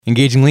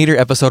Engaging Leader,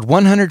 episode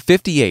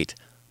 158,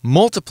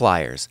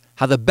 Multipliers,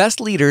 How the Best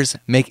Leaders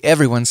Make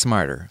Everyone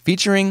Smarter,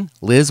 featuring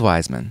Liz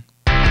Wiseman.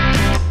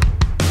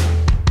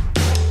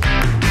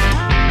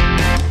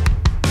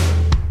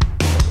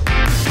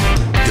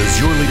 Does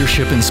your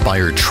leadership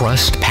inspire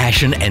trust,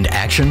 passion, and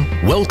action?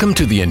 Welcome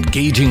to the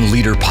Engaging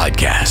Leader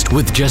podcast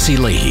with Jesse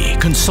Leahy,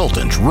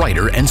 consultant,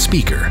 writer, and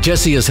speaker.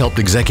 Jesse has helped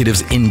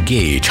executives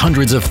engage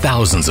hundreds of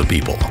thousands of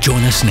people.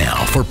 Join us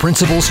now for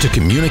principles to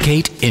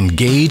communicate,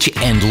 engage,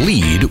 and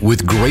lead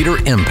with greater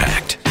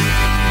impact.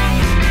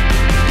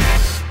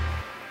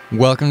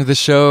 Welcome to the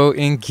show,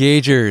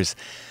 Engagers.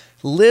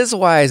 Liz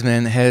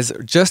Wiseman has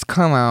just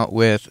come out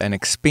with an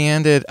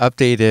expanded,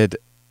 updated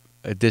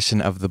edition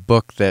of the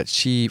book that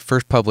she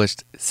first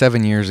published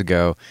 7 years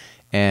ago,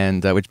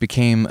 and which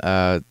became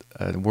a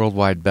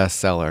worldwide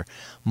bestseller,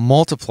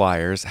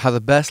 Multipliers, How the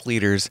Best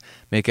Leaders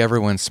Make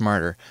Everyone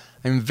Smarter.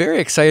 I'm very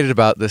excited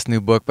about this new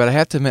book, but I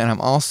have to admit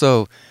I'm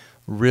also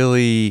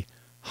really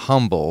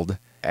humbled.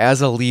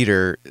 As a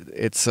leader,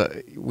 it's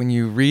when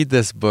you read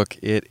this book,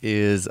 it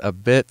is a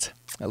bit,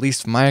 at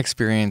least from my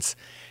experience,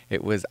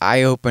 it was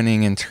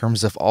eye-opening in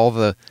terms of all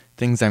the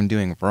things I'm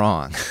doing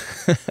wrong.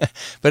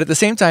 But at the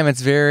same time,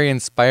 it's very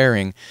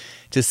inspiring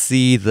to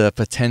see the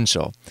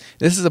potential.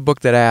 This is a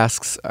book that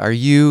asks, are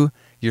you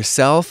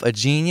yourself a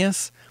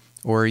genius,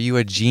 or are you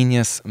a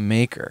genius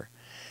maker?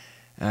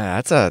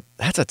 That's a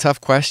tough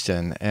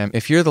question.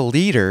 If you're the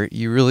leader,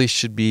 you really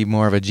should be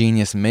more of a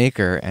genius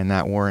maker and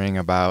not worrying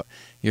about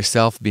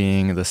yourself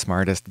being the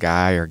smartest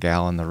guy or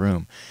gal in the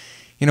room.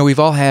 You know, we've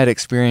all had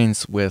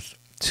experience with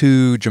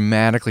two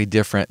dramatically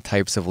different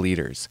types of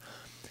leaders.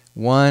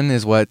 One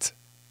is what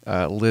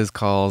Liz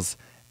calls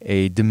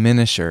a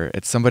diminisher.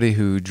 It's somebody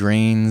who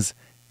drains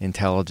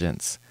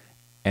intelligence,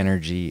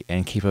 energy,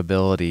 and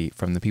capability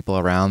from the people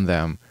around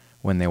them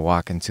when they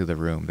walk into the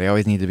room. They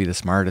always need to be the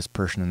smartest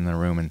person in the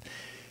room, and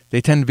they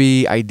tend to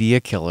be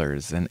idea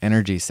killers and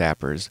energy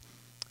sappers.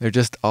 They're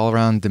just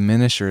all-around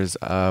diminishers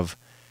of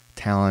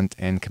talent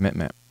and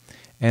commitment.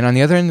 And on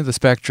the other end of the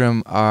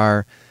spectrum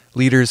are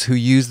leaders who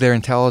use their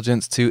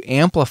intelligence to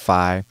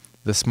amplify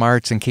the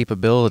smarts and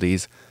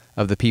capabilities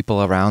of the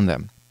people around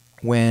them.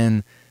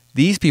 When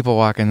these people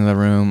walk into the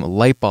room,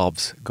 light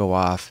bulbs go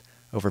off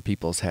over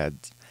people's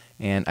heads,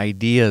 and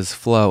ideas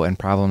flow and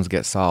problems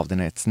get solved,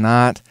 and it's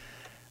not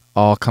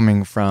all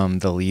coming from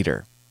the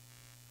leader.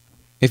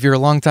 If you're a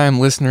longtime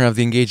listener of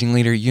The Engaging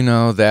Leader, you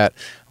know that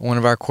one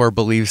of our core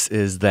beliefs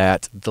is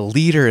that the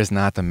leader is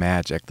not the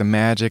magic. The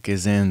magic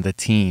is in the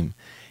team.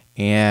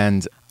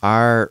 And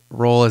our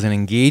role as an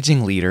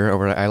engaging leader, or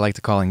what I like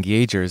to call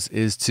engagers,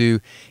 is to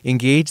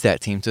engage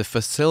that team, to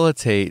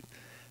facilitate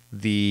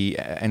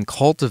and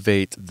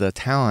cultivate the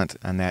talent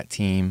on that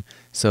team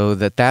so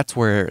that that's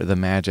where the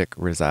magic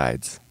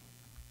resides.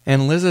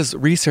 And Liz's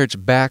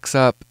research backs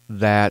up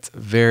that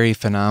very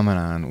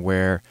phenomenon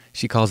where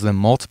she calls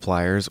them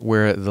multipliers,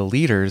 where the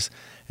leaders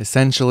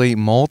essentially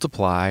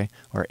multiply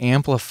or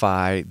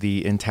amplify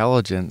the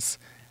intelligence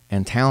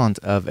and talent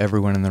of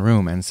everyone in the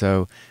room. And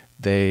so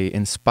they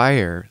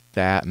inspire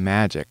that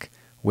magic,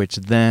 which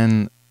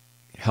then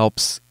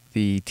helps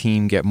the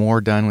team get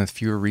more done with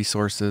fewer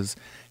resources,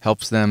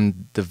 helps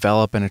them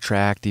develop and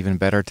attract even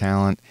better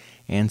talent,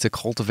 and to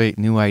cultivate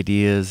new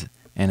ideas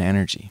and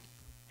energy.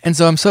 And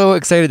so I'm so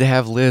excited to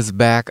have Liz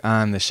back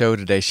on the show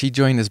today. She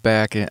joined us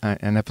back in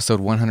episode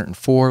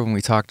 104 when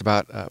we talked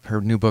about her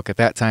new book at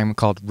that time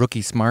called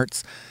Rookie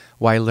Smarts,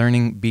 Why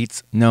Learning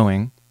Beats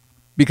Knowing,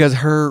 because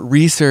her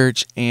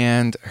research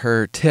and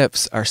her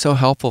tips are so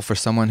helpful for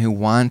someone who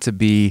wants to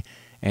be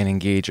an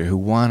engager, who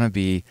want to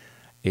be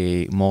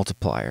a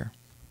multiplier.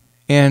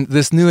 And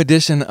this new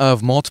edition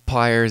of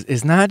Multipliers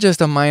is not just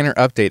a minor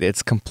update.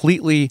 It's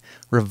completely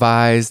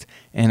revised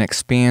and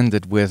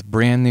expanded with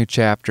brand new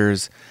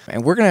chapters.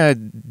 And we're going to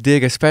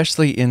dig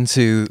especially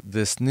into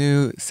this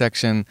new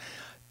section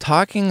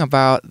talking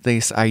about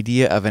this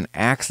idea of an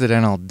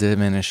accidental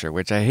diminisher,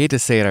 which I hate to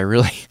say it, I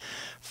really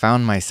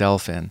found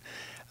myself in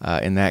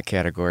that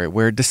category,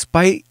 where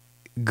despite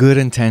good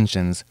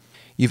intentions,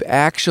 you've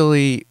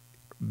actually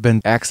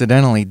been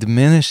accidentally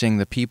diminishing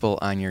the people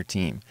on your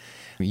team.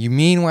 You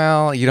mean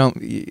well, you're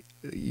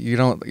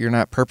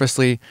not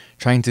purposely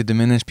trying to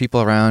diminish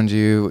people around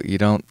you. You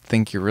don't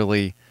think you're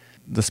really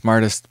the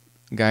smartest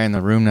guy in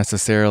the room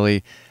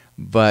necessarily,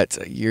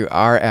 but you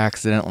are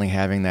accidentally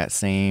having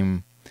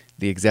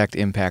the exact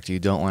impact you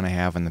don't want to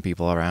have on the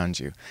people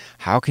around you.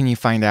 How can you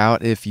find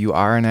out if you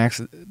are an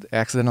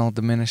accidental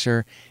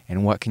diminisher,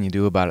 and what can you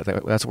do about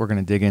it? That's what we're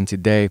going to dig in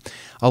today,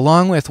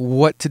 along with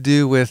what to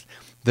do with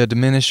the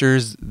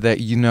diminishers that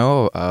you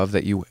know of,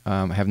 that you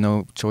have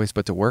no choice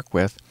but to work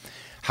with,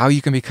 how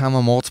you can become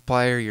a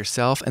multiplier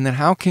yourself, and then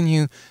how can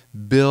you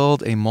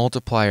build a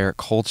multiplier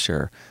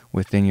culture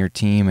within your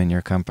team and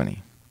your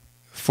company.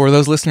 For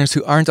those listeners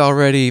who aren't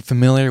already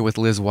familiar with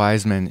Liz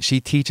Wiseman,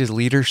 she teaches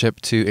leadership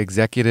to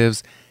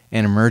executives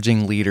and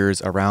emerging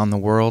leaders around the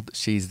world.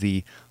 She's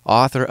the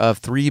author of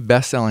 3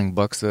 best-selling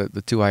books,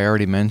 the 2 I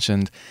already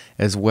mentioned,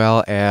 as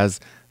well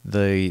as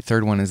The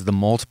third one is the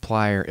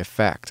multiplier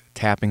effect,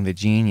 tapping the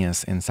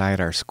genius inside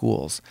our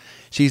schools.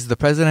 She's the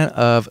president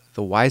of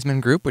the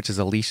Wiseman Group, which is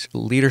a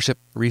leadership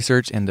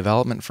research and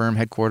development firm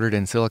headquartered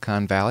in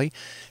Silicon Valley.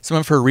 Some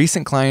of her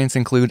recent clients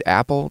include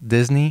Apple,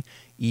 Disney,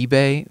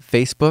 eBay,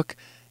 Facebook,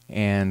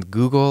 and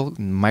Google,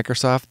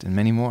 Microsoft, and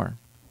many more.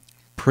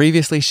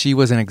 Previously, she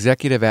was an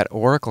executive at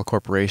Oracle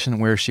Corporation,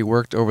 where she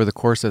worked over the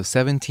course of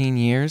 17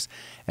 years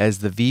as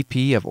the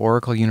VP of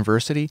Oracle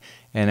University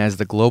and as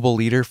the global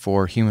leader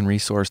for human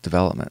resource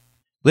development.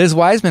 Liz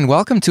Wiseman,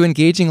 welcome to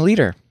Engaging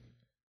Leader.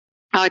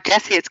 Oh,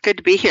 Jesse, it's good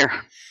to be here.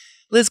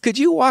 Liz, could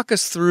you walk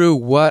us through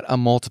what a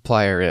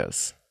multiplier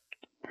is?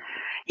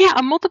 Yeah,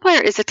 a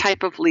multiplier is a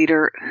type of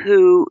leader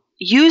who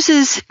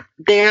uses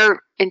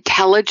their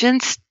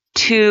intelligence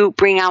to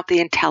bring out the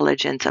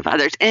intelligence of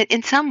others. And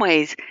in some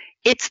ways,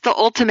 it's the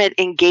ultimate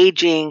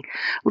engaging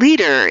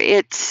leader.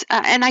 It's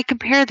and I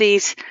compare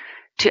these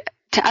to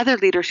other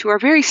leaders who are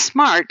very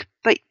smart,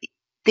 but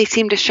they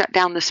seem to shut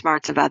down the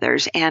smarts of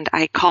others, and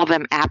I call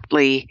them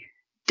aptly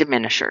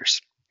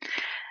diminishers.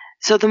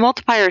 So the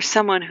multiplier is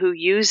someone who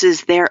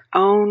uses their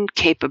own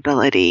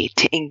capability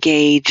to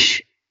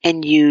engage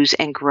and use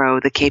and grow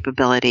the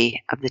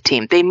capability of the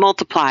team. They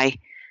multiply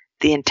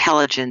the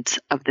intelligence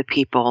of the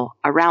people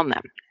around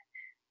them.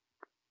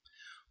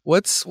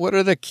 What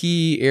are the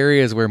key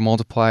areas where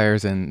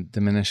multipliers and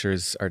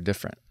diminishers are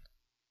different?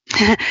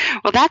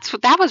 Well,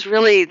 that was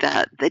really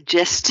the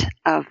gist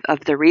of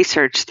the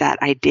research that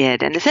I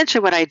did. And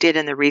essentially what I did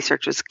in the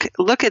research was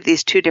look at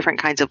these two different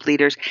kinds of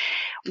leaders,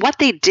 what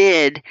they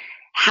did,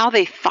 how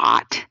they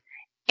thought,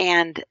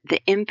 and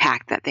the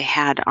impact that they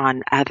had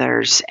on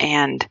others.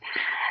 And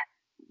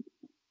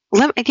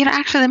let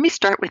me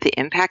start with the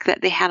impact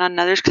that they had on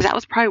others, because that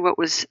was probably what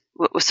was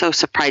so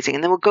surprising.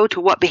 And then we'll go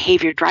to what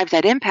behavior drives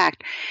that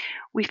impact.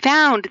 We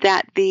found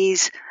that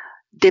these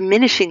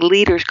diminishing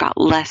leaders got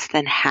less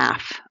than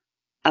half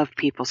of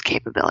people's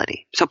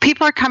capability. So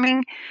people are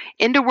coming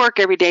into work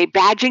every day,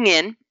 badging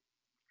in,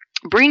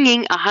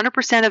 bringing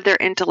 100% of their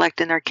intellect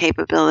and their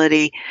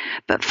capability,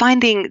 but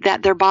finding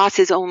that their boss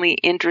is only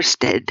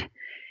interested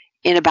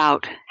in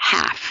about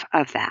half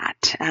of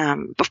that.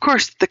 Of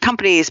course, the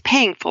company is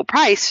paying full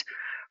price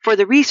for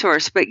the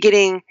resource, but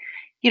getting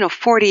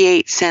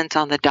 48 cents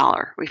on the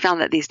dollar. We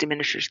found that these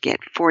diminishers get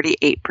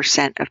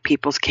 48% of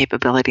people's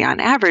capability on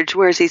average,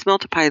 whereas these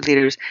multiplied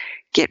leaders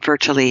get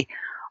virtually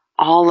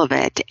all of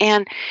it.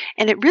 And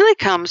it really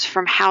comes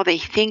from how they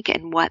think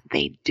and what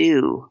they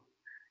do.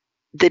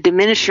 The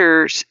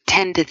diminishers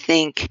tend to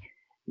think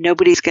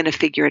nobody's going to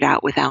figure it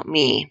out without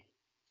me,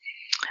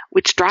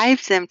 which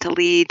drives them to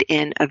lead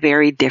in a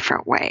very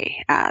different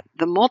way.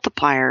 The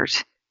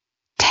multipliers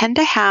tend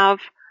to have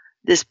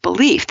this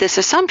belief, this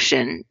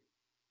assumption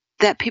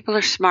that people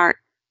are smart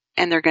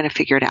and they're going to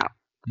figure it out.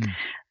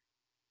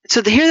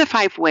 So here are the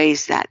 5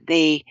 ways that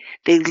they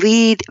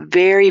lead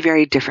very,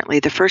 very differently.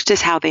 The first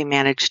is how they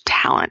manage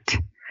talent.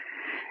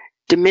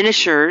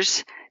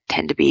 Diminishers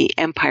tend to be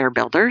empire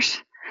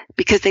builders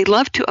because they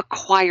love to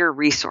acquire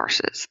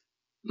resources.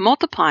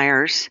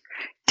 Multipliers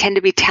tend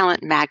to be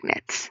talent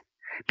magnets.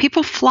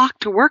 People flock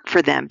to work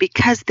for them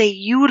because they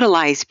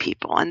utilize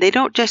people, and they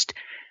don't just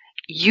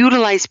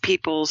utilize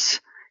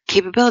people's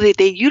capability,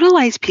 they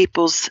utilize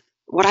people's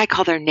what I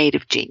call their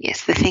native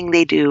genius, the thing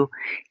they do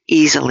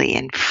easily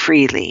and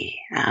freely.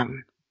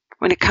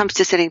 When it comes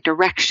to setting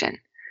direction,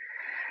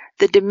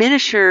 the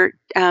diminisher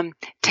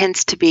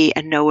tends to be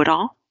a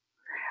know-it-all,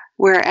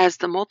 whereas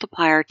the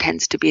multiplier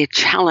tends to be a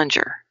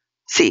challenger.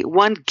 See,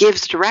 one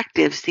gives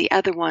directives, the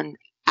other one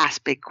asks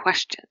big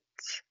questions.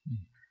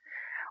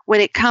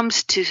 When it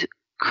comes to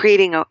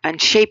creating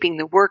and shaping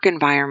the work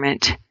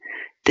environment,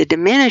 the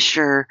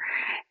diminisher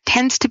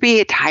tends to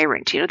be a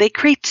tyrant. They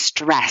create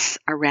stress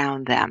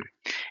around them,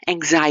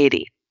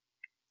 anxiety.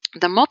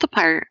 The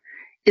multiplier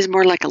is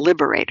more like a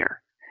liberator.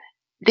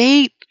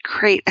 They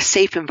create a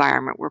safe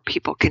environment where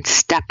people can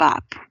step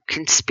up,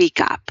 can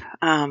speak up,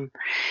 and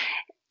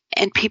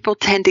people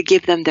tend to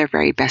give them their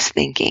very best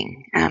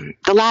thinking.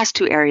 The last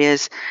 2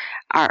 areas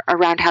are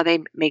around how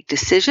they make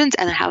decisions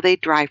and how they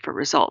drive for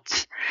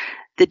results.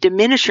 The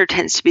diminisher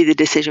tends to be the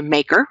decision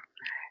maker.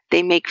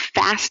 They make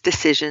fast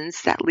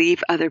decisions that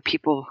leave other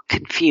people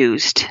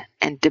confused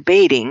and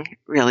debating,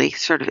 really,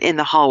 sort of in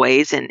the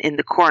hallways and in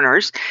the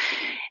corners.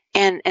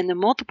 And the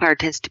multiplier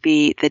tends to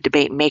be the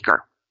debate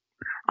maker.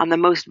 On the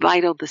most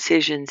vital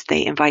decisions,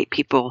 they invite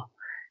people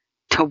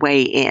to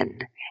weigh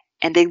in.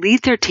 And they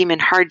lead their team in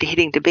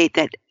hard-hitting debate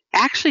that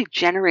actually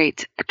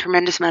generates a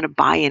tremendous amount of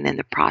buy-in in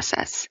the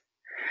process.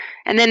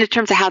 And then in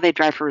terms of how they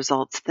drive for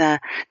results,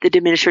 the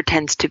diminisher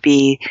tends to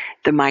be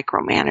the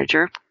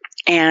micromanager.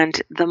 And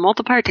the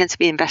multiplier tends to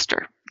be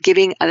investor,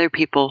 giving other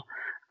people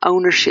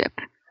ownership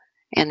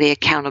and the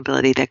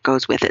accountability that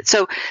goes with it.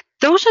 So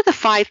those are the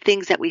 5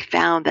 things that we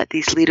found that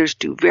these leaders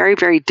do very,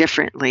 very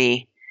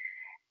differently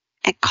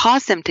and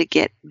cause them to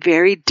get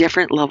very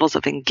different levels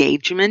of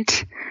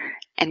engagement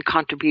and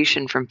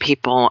contribution from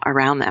people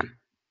around them.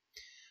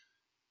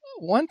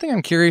 One thing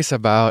I'm curious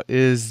about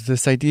is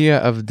this idea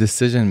of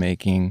decision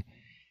making.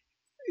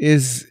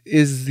 Is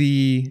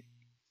the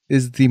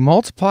Is the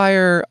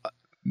multiplier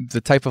the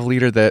type of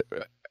leader that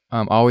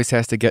always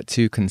has to get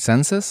to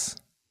consensus?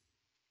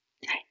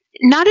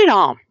 Not at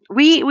all.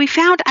 We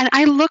found, and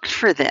I looked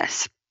for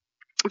this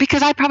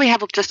because I probably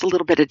have just a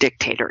little bit of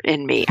dictator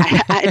in me.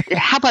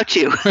 How about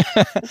you?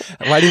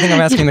 Why do you think I'm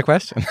asking the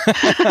question?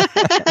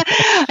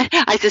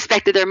 I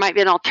suspected there might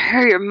be an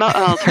ulterior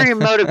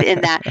motive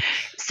in that.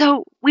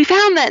 So we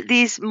found that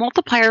these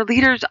multiplier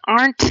leaders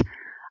aren't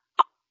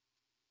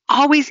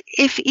always,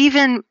 if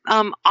even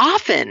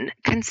often,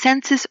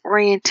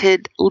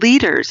 consensus-oriented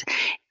leaders.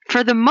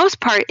 For the most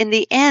part, in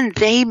the end,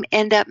 they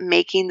end up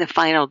making the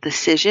final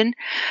decision,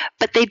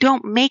 but they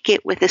don't make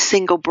it with a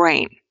single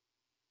brain.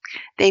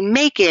 They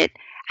make it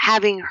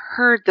having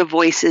heard the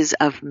voices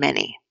of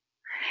many.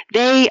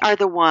 They are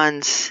the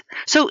ones.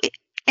 So,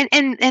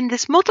 and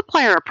this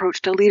multiplier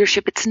approach to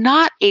leadership, it's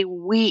not a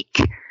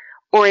weak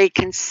or a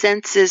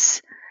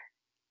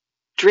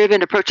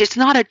consensus-driven approach. It's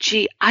not a,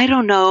 gee, I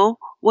don't know.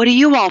 What do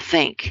you all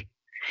think?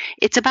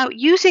 It's about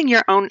using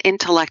your own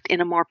intellect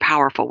in a more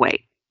powerful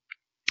way.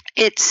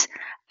 It's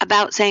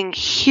about saying,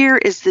 here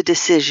is the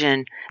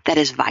decision that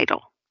is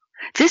vital.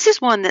 This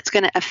is one that's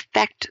going to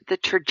affect the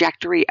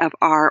trajectory of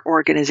our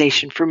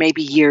organization for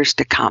maybe years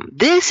to come.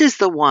 This is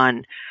the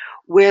one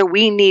where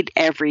we need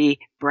every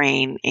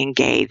brain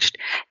engaged.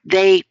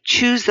 They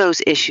choose those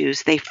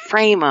issues. They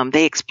frame them.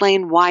 They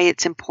explain why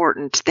it's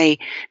important. They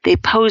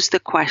pose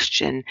the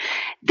question.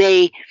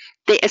 They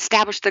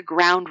establish the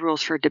ground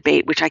rules for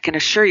debate, which I can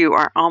assure you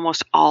are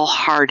almost all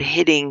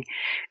hard-hitting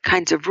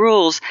kinds of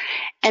rules.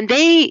 And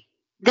they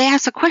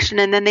ask a question,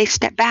 and then they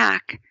step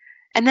back,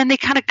 and then they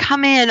kind of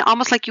come in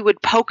almost like you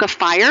would poke a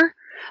fire,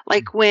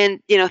 like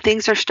when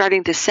things are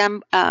starting to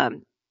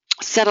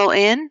settle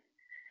in.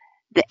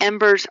 The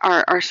embers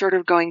are sort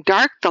of going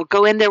dark. They'll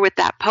go in there with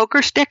that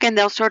poker stick, and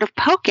they'll sort of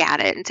poke at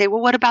it and say,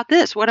 well, what about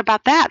this? What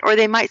about that? Or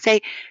they might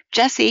say,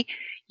 Jesse,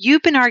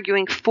 you've been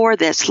arguing for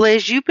this.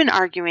 Liz, you've been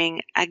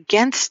arguing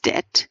against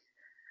it.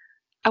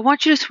 I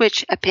want you to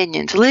switch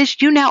opinions. Liz,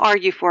 you now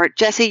argue for it.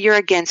 Jesse, you're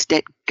against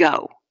it.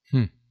 Go.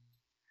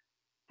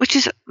 Which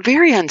is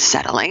very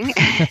unsettling.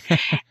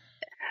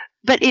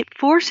 But it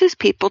forces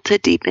people to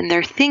deepen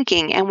their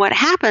thinking. And what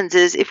happens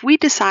is if we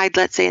decide,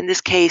 let's say in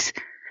this case,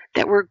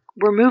 that we're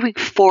moving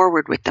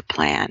forward with the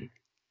plan,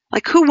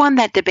 like who won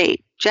that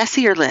debate,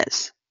 Jesse or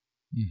Liz?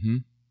 Mm-hmm.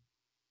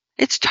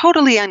 It's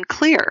totally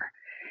unclear.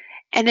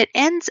 And it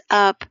ends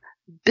up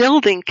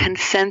building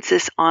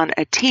consensus on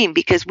a team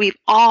because we've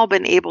all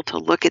been able to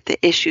look at the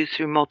issue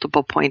through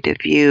multiple point of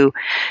view.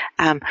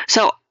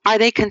 So are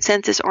they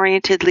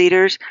consensus-oriented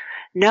leaders?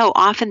 No,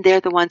 often they're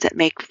the ones that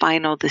make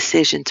final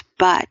decisions,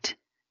 but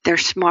they're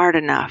smart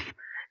enough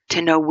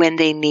to know when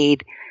they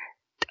need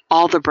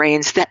all the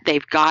brains that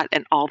they've got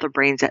and all the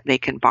brains that they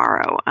can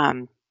borrow,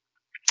 and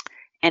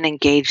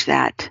engage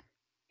that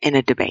in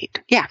a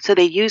debate. Yeah, so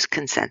they use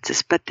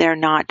consensus, but they're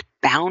not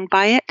bound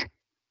by it.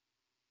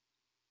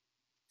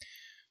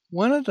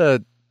 One of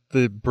the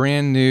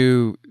brand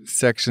new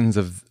sections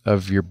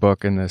of your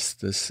book in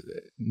this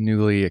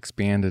newly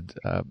expanded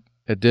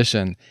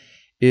edition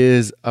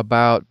is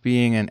about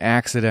being an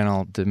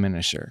accidental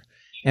diminisher.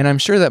 And I'm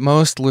sure that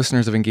most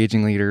listeners of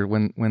Engaging Leader,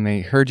 when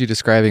they heard you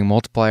describing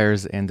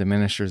multipliers and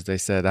diminishers, they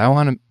said, I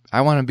want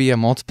to be a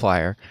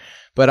multiplier.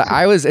 But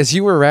I was, as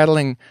you were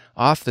rattling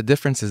off the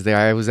differences there,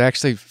 I was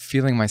actually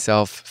feeling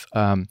myself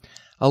a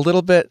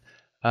little bit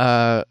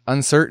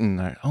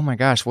uncertain. Oh my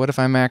gosh, what if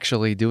I'm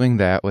actually doing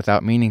that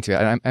without meaning to?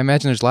 I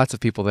imagine there's lots of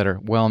people that are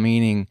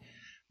well-meaning,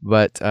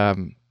 but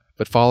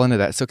fall into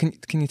that. So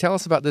can you tell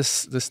us about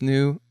this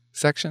new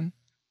section?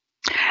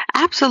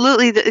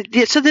 Absolutely.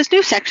 So this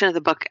new section of the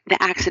book, The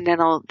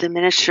Accidental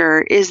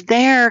Diminisher, is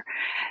there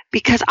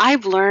because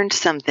I've learned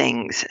some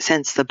things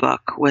since the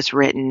book was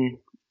written,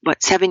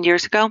 9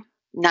 years ago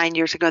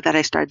that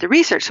I started the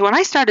research. So when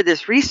I started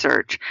this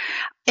research,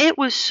 it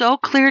was so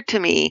clear to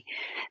me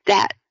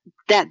that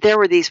there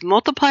were these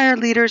multiplier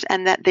leaders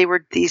and that they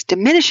were these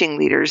diminishing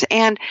leaders.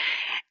 And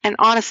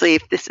honestly,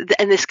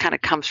 this kind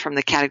of comes from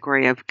the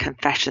category of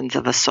confessions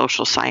of a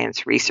social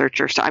science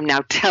researcher. So I'm now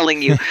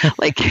telling you,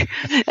 like,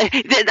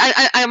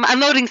 I'm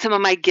loading some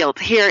of my guilt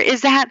here, is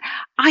that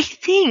I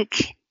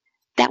think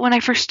that when I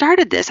first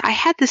started this, I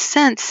had the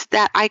sense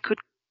that I could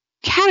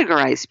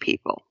categorize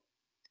people.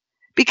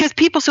 Because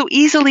people so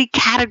easily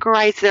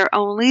categorize their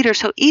own leaders,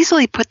 so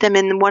easily put them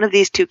in one of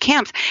these two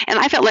camps. And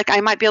I felt like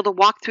I might be able to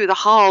walk through the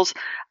halls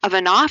of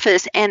an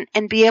office and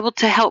be able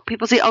to help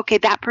people say, okay,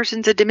 that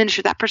person's a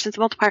diminisher, that person's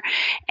a multiplier.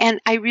 And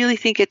I really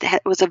think it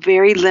was a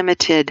very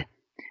limited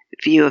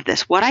view of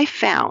this. What I have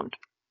found,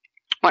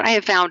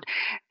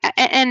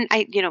 and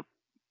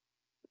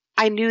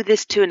I knew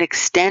this to an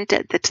extent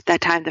at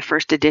that time the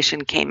first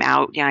edition came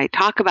out. I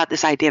talk about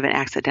this idea of an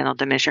accidental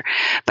diminisher,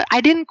 but I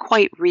didn't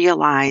quite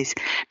realize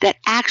that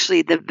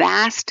actually the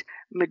vast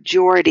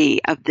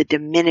majority of the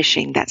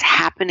diminishing that's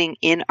happening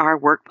in our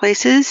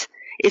workplaces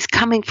is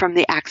coming from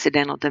the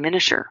accidental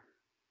diminisher,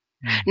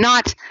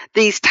 not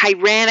these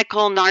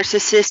tyrannical,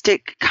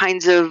 narcissistic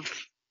kinds of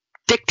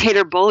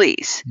dictator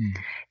bullies.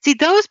 See,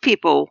 those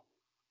people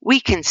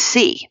we can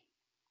see.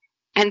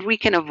 And we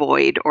can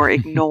avoid or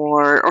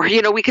ignore, or,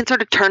 we can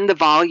sort of turn the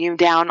volume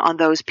down on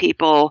those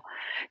people,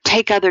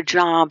 take other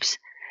jobs.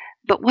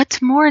 But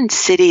what's more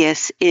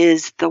insidious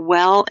is the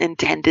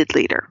well-intended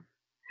leader.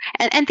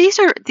 And these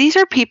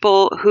are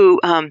people who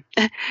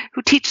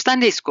teach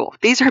Sunday school.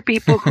 These are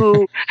people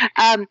who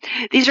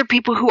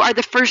are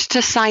the first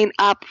to sign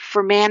up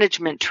for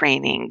management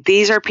training.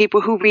 These are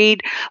people who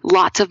read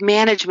lots of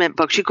management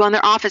books. You go in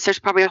their office, there's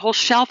probably a whole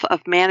shelf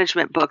of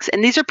management books.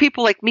 And these are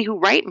people like me who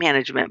write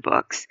management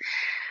books,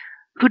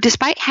 who,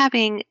 despite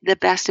having the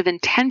best of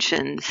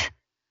intentions,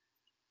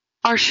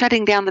 are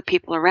shutting down the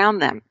people around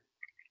them.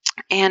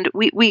 And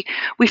we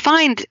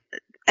find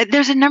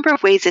there's a number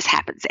of ways this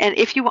happens. And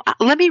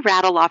let me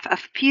rattle off a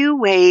few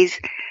ways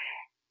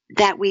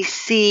that we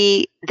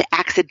see the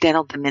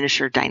accidental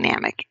diminisher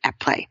dynamic at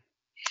play.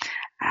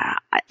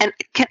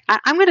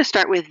 I'm going to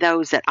start with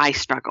those that I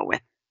struggle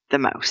with the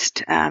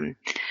most.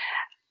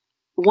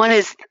 One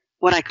is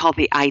what I call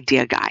the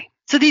idea guy.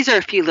 So these are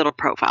a few little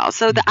profiles.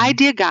 So the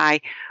idea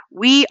guy,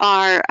 we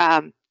are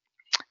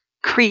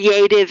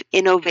creative,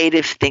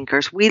 innovative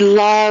thinkers. We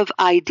love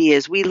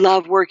ideas. We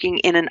love working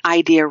in an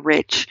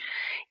idea-rich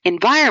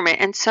environment.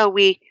 And so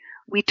we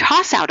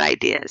toss out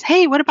ideas.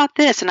 Hey, what about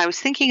this? And I was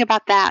thinking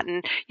about that.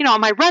 And, on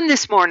my run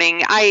this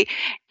morning,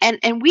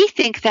 and we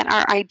think that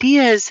our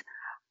ideas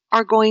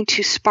are going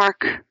to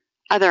spark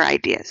other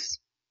ideas.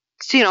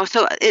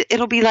 So,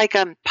 it'll be like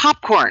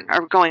popcorn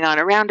are going on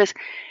around us.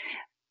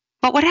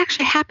 But what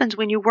actually happens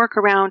when you work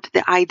around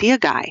the idea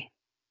guy?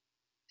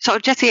 So,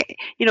 Jesse,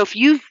 if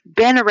you've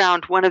been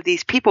around one of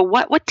these people,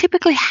 what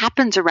typically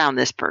happens around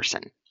this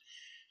person?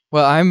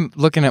 Well, I'm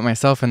looking at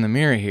myself in the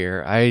mirror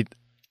here.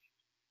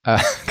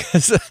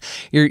 Because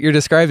you're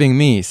describing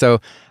me. So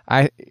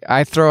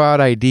I throw out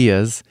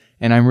ideas,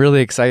 and I'm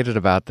really excited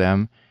about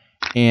them.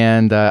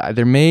 And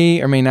there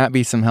may or may not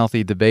be some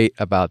healthy debate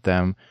about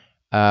them.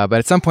 But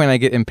at some point, I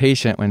get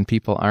impatient when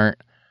people aren't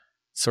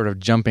sort of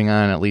jumping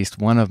on at least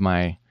one of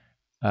my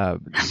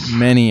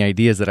many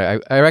ideas that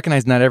I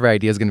recognize. Not every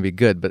idea is going to be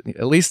good, but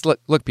at least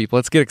look, people,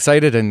 let's get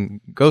excited and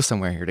go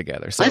somewhere here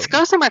together. So, let's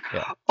go somewhere.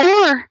 Yeah.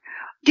 Or,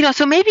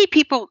 so maybe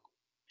people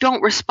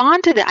don't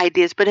respond to the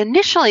ideas, but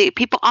initially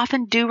people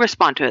often do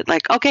respond to it.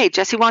 Like, okay,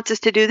 Jesse wants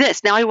us to do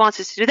this. Now he wants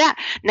us to do that.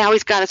 Now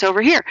he's got us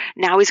over here.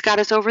 Now he's got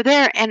us over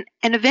there. And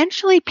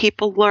eventually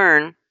people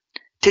learn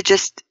to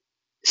just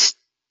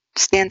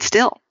stand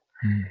still,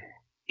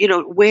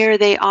 where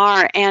they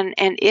are. And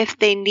if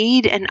they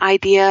need an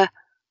idea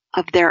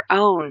of their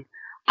own,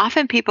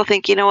 often people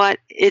think,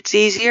 it's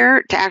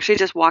easier to actually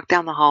just walk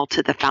down the hall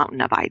to the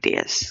fountain of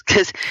ideas.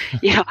 Because,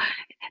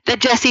 the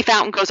Jesse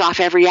fountain goes off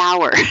every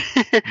hour,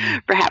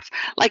 perhaps.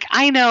 Like,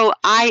 I know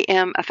I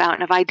am a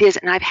fountain of ideas,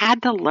 and I've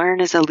had to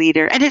learn as a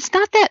leader. And it's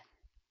not that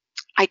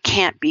I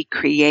can't be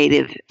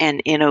creative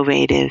and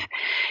innovative.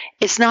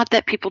 It's not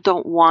that people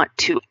don't want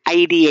to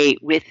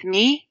ideate with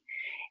me.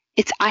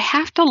 It's I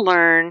have to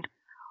learn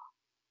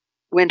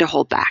when to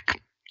hold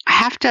back. I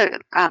have to,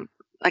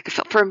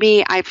 for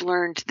me, I've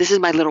learned, this is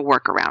my little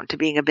workaround to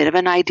being a bit of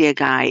an idea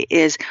guy,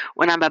 is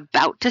when I'm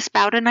about to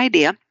spout an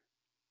idea,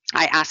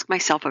 I ask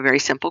myself a very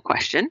simple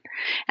question,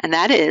 and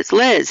that is,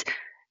 Liz,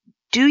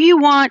 do you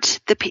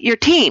want your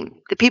team,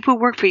 the people who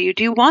work for you,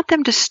 do you want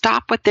them to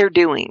stop what they're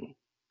doing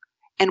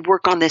and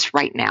work on this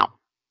right now?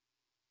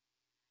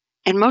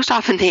 And most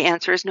often the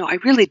answer is no, I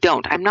really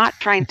don't. I'm not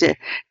trying to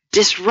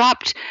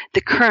disrupt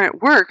the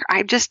current work.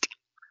 I'm just,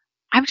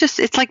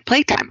 it's like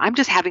playtime. I'm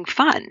just having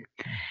fun.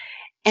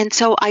 And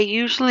so I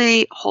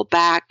usually hold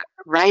back,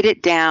 write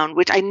it down,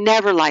 which I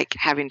never like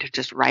having to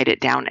just write it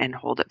down and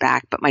hold it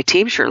back, but my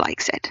team sure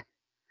likes it.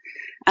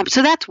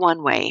 So that's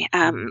one way.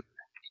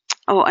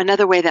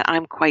 Another way that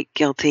I'm quite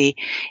guilty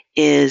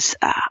is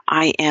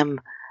I'm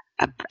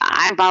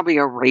probably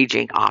a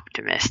raging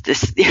optimist.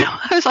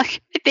 I was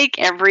like, I think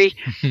every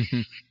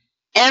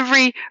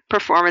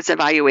performance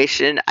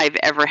evaluation I've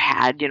ever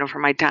had,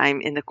 from my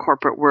time in the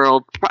corporate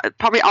world,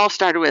 probably all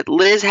started with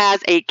Liz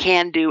has a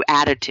can-do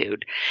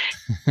attitude.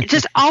 It's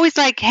just always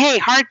like, hey,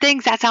 hard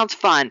things, that sounds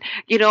fun.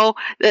 The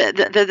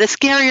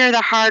scarier,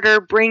 the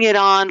harder, bring it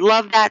on,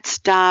 love that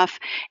stuff.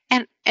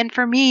 And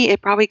for me,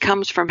 it probably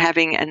comes from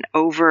having an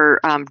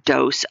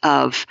overdose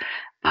of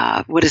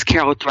what does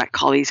Carol Dweck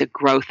call these, a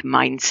growth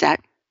mindset.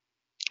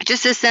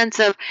 Just a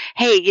sense of,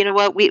 hey, you know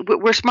what,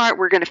 we're smart,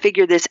 we're going to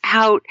figure this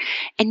out.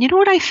 And you know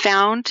what I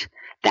found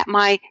that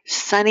my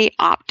sunny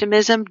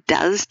optimism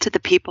does to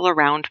the people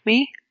around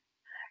me?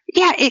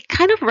 Yeah, it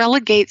kind of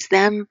relegates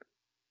them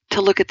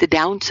to look at the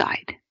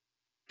downside.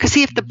 Because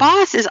see, if the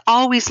boss is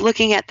always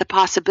looking at the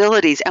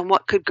possibilities and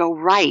what could go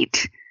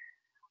right,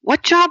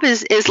 what job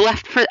is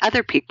left for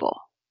other people?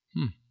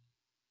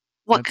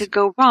 What could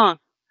go wrong?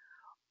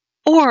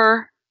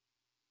 Or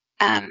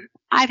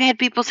I've had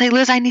people say,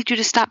 Liz, I need you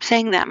to stop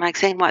saying that. I'm like,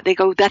 saying what? They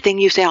go, that thing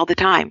you say all the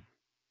time.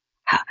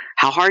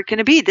 How hard can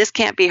it be? This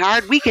can't be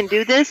hard. We can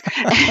do this.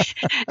 And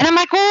I'm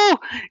like, oh,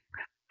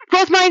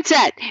 growth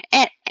mindset.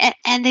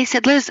 And they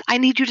said, Liz, I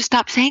need you to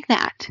stop saying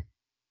that.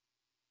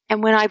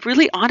 And when I've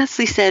really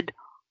honestly said,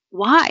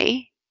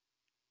 why?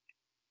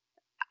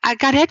 I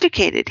got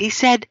educated. He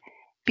said,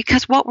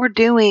 because what we're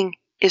doing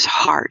is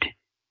hard.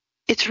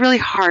 It's really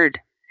hard.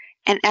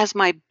 And as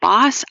my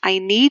boss, I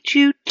need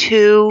you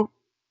to,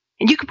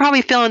 and you could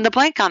probably fill in the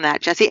blank on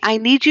that, Jesse. I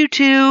need you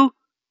to.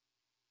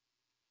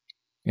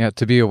 Yeah,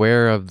 to be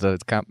aware of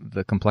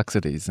the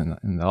complexities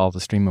and all the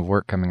stream of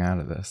work coming out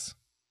of this.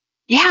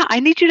 Yeah, I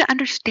need you to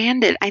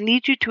understand it. I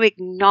need you to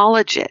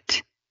acknowledge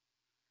it.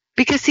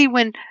 Because see,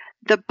 when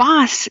the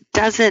boss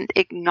doesn't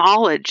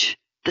acknowledge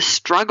the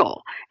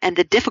struggle and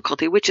the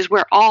difficulty, which is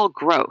where all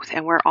growth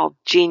and where all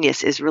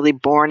genius is really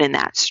born in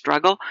that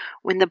struggle,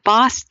 when the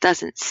boss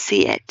doesn't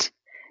see it,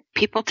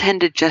 people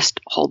tend to just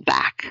hold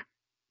back.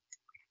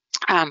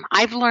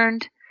 I've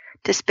learned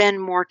to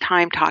spend more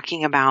time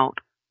talking about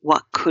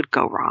what could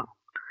go wrong,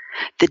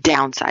 the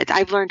downsides.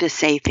 I've learned to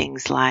say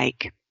things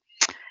like,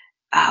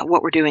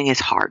 what we're doing is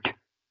hard.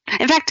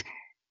 In fact,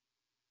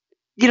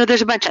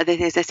 there's a bunch of other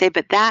things I say,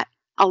 but that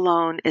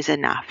alone is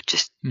enough.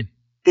 Just,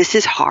 this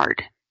is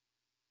hard.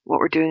 What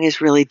we're doing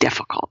is really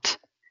difficult.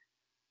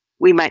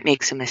 We might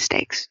make some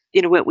mistakes.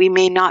 You know what? We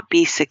may not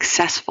be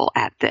successful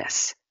at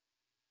this.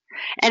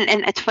 And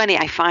it's funny.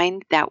 I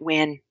find that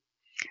when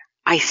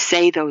I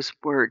say those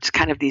words,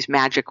 kind of these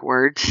magic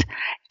words,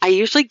 I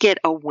usually get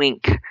a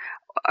wink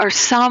or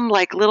some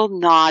like little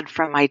nod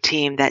from my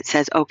team that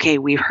says, okay,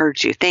 we've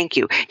heard you. Thank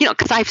you.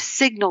 Because I've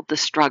signaled the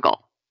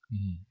struggle.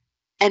 Mm-hmm.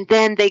 And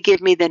then they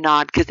give me the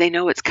nod because they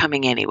know it's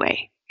coming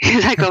anyway.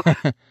 I go,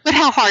 but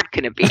how hard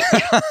can it be? and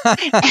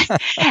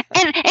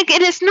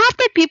it's not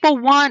that people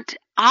want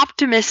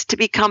optimists to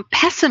become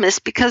pessimists,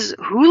 because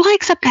who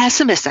likes a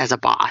pessimist as a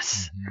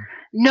boss? Mm-hmm.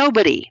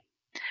 Nobody.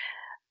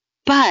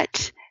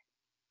 But,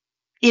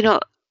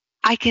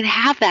 I can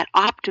have that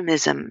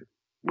optimism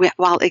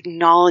while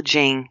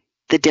acknowledging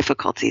the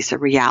difficulties, the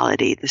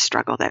reality, the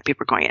struggle that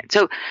people are going in.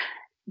 So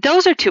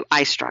those are two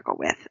I struggle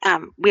with.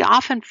 We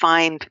often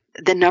find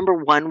the number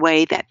one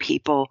way that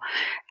people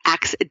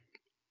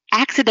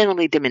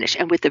accidentally diminish,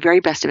 and with the very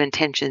best of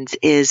intentions,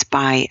 is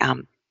by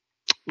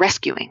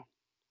rescuing.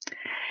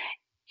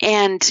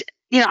 And,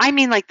 I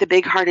mean like the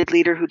big-hearted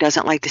leader who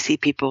doesn't like to see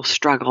people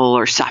struggle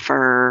or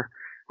suffer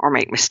or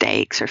make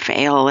mistakes or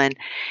fail.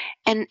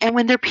 And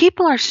when their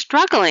people are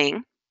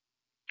struggling,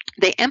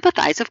 they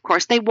empathize, of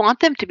course. They want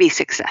them to be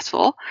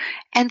successful,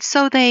 and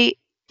so they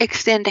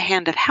extend a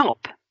hand of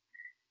help.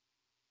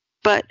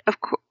 But, of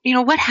course,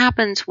 what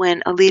happens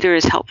when a leader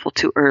is helpful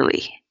too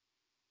early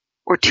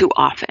or too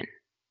often?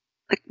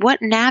 Like,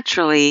 what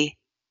naturally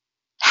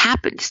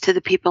happens to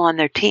the people on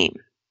their team?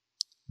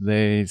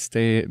 They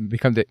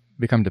become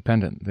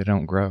dependent. They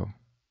don't grow.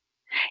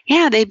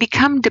 Yeah, they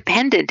become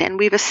dependent, and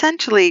we've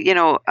essentially,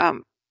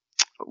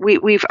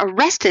 we've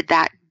arrested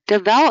that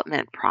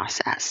development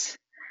process.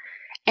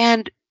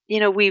 And,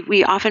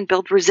 we often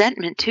build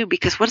resentment too,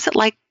 because what is it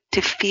like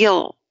to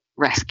feel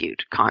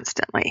rescued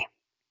constantly?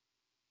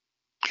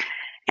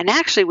 And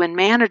actually, when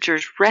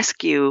managers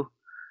rescue,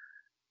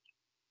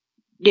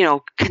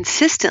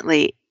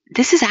 consistently,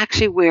 this is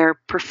actually where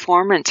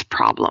performance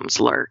problems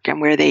lurk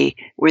and where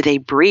they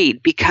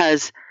breed,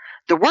 because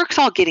the work's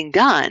all getting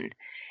done,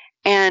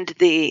 and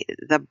the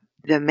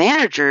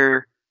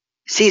manager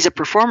sees a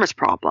performance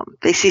problem.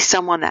 They see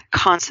someone that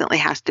constantly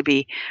has to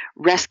be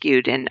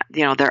rescued, and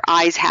their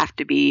I's have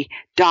to be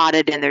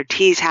dotted and their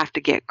T's have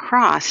to get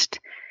crossed.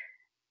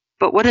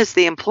 But what does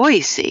the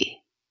employee see?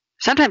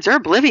 Sometimes they're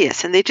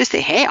oblivious and they just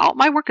say, hey, all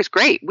my work is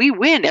great. We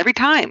win every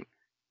time.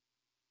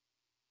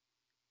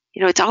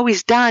 It's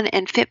always done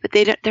and fit, but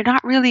they're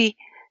not really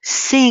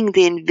seeing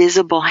the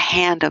invisible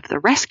hand of the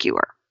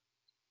rescuer.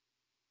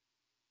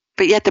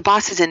 But yet the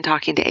boss is in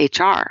talking to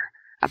HR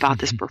about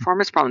this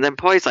performance problem. The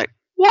employee's like,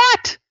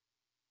 what?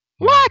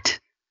 What?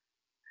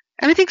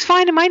 Everything's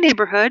fine in my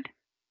neighborhood.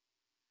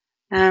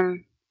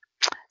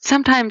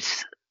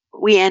 Sometimes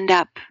we end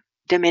up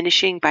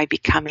diminishing by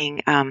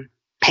becoming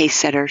pace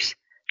setters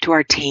to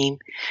our team.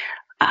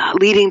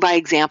 Leading by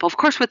example, of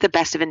course, with the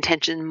best of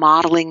intention,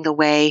 modeling the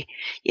way,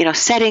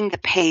 setting the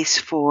pace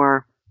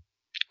for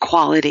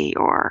quality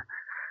or,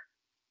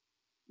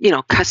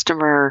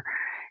 customer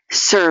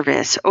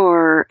service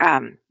or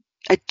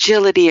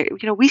agility.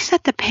 We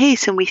set the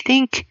pace and we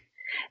think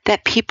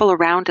that people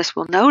around us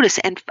will notice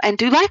and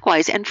do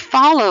likewise and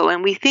follow.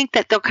 And we think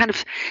that they'll kind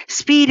of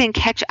speed and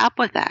catch up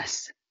with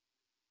us.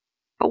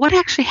 But what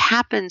actually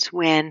happens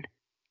when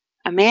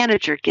a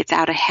manager gets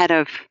out ahead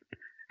of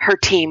her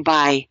team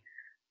by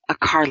a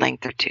car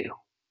length or two?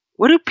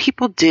 What do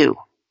people do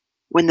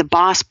when the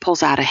boss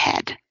pulls out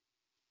ahead?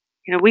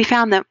 We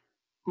found that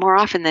more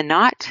often than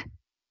not,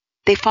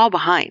 they fall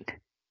behind.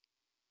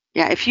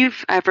 Yeah, if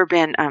you've ever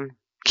been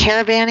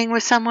caravanning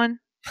with someone,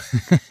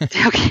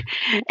 okay,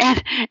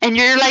 and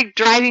you're like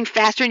driving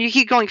faster and you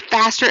keep going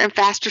faster and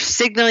faster,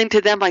 signaling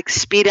to them like,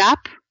 speed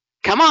up,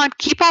 come on,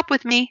 keep up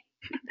with me.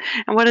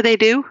 And what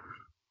do?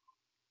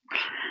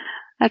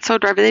 That's so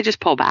driving. They just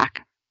pull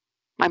back.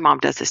 My mom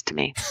does this to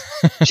me.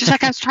 She's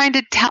like, I was trying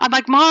to tell. I'm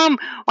like, Mom,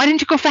 why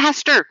didn't you go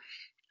faster?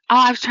 Oh,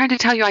 I was trying to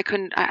tell you I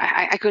couldn't.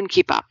 I couldn't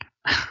keep up.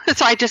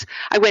 So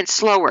I went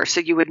slower so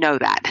you would know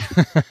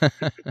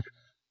that.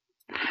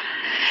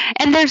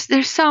 And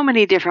there's so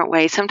many different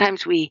ways.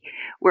 Sometimes we're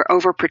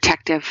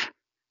overprotective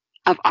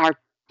of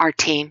our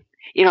team.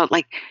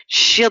 Like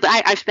shield.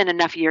 I've spent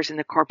enough years in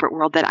the corporate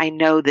world that I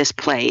know this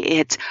play.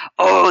 It's,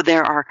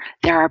 there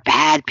are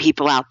bad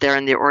people out there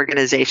in the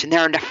organization. There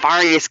are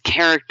nefarious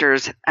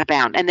characters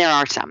abound, and there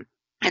are some.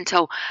 And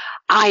so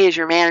I, as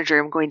your manager,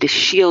 am going to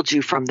shield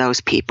you from those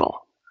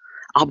people.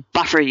 I'll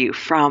buffer you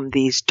from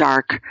these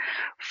dark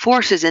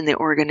forces in the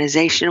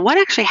organization. What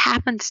actually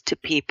happens to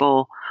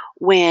people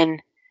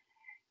when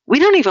we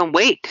don't even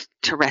wait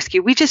to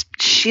rescue? We just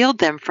shield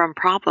them from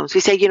problems.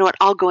 We say, you know what,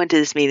 I'll go into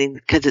this meeting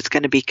because it's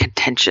going to be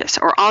contentious,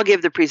 or I'll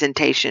give the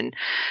presentation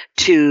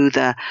to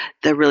the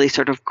really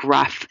sort of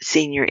gruff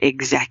senior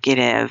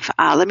executive.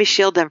 Let me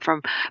shield them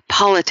from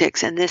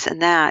politics and this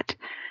and that.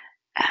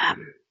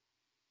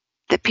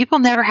 That people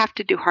never have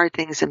to do hard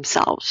things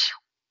themselves.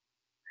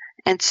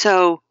 And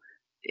so,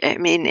 I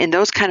mean, in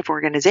those kind of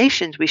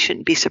organizations, we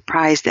shouldn't be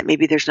surprised that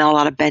maybe there's not a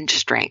lot of bench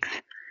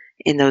strength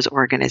in those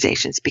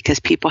organizations, because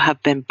people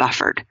have been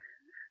buffered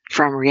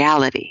from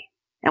reality.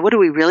 And what do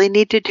we really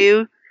need to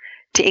do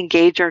to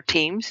engage our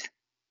teams?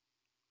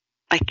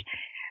 Like,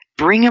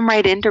 bring them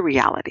right into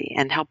reality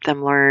and help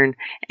them learn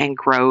and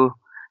grow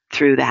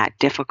through that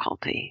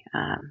difficulty.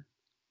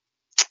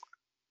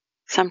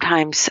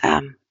 Sometimes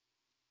some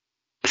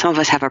of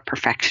us have a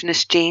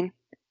perfectionist gene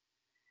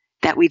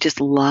that we just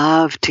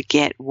love to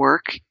get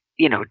work,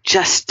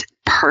 just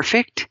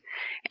perfect.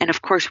 And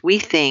of course, we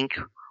think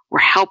we're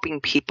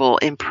helping people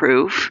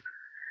improve,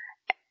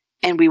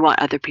 and we want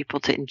other people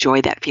to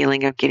enjoy that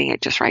feeling of getting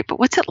it just right. But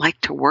what's it like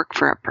to work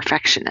for a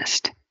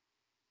perfectionist?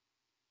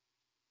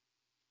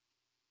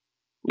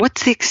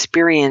 What's the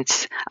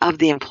experience of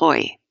the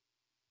employee,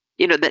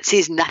 that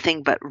sees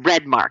nothing but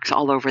red marks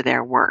all over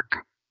their work?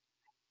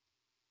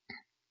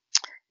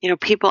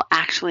 People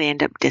actually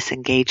end up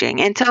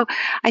disengaging. And so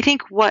I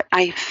think what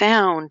I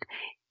found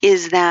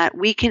is that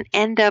we can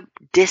end up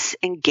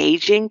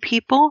disengaging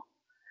people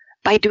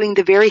by doing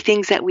the very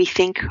things that we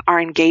think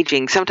are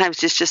engaging.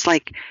 Sometimes it's just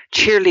like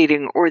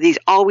cheerleading, or these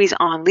always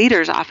on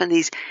leaders, often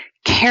these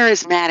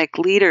charismatic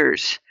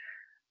leaders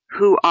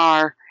who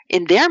are,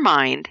 in their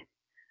mind,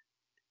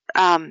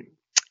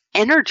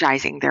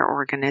 energizing their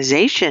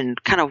organization,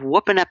 kind of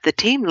whooping up the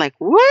team like,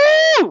 woo,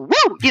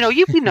 woo.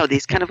 You know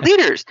these kind of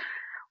leaders.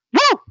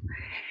 Woo!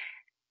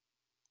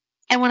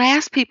 And when I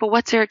ask people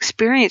what's their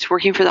experience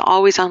working for the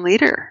always on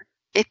leader,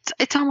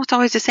 it's almost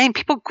always the same.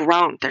 People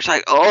groan. They're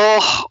like,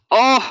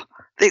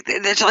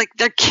 they're like,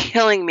 they're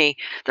killing me.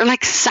 They're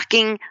like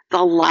sucking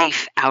the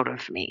life out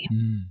of me.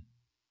 Mm.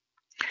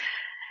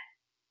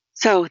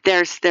 So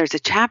there's a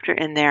chapter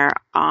in there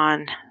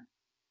on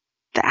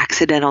the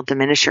accidental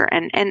diminisher,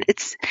 and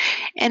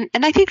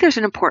I think there's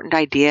an important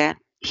idea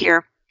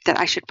here that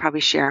I should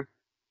probably share.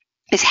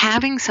 Is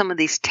having some of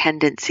these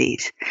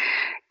tendencies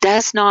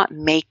does not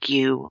make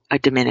you a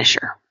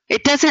diminisher.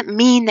 It doesn't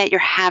mean that you're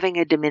having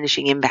a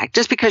diminishing impact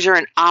just because you're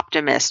an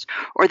optimist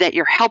or that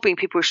you're helping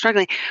people who are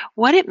struggling.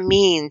 What it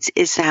means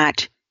is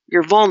that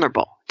you're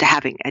vulnerable to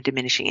having a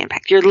diminishing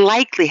impact. You're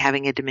likely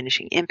having a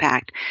diminishing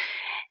impact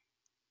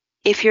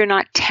if you're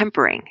not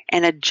tempering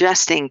and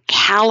adjusting,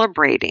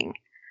 calibrating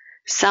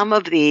some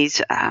of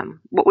these,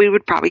 what we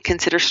would probably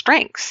consider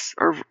strengths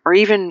or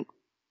even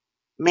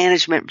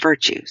management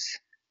virtues.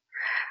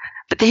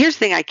 But here's the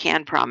thing I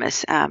can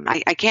promise.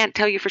 I can't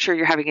tell you for sure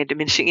you're having a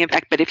diminishing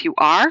impact, but if you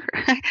are,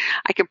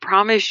 I can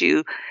promise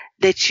you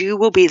that you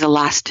will be the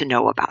last to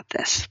know about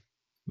this.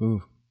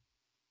 Ooh.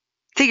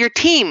 So your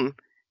team,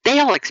 they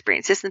all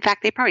experience this. In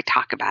fact, they probably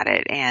talk about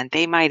it, and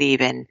they might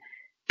even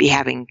be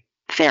having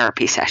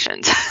therapy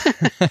sessions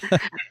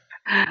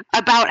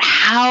about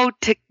how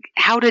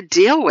to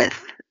deal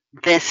with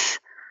this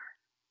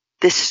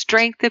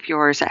strength of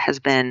yours that has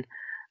been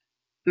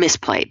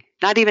misplayed.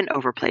 Not even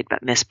overplayed,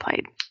 but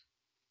misplayed.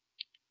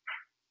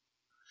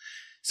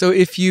 So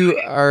if you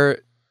are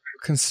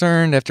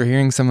concerned after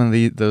hearing some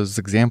of those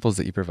examples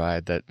that you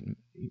provide that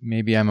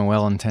maybe I'm a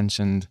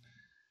well-intentioned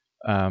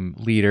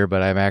leader,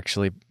 but I'm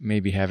actually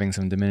maybe having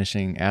some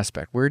diminishing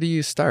aspect, where do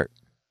you start?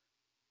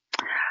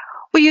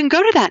 Well, you can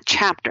go to that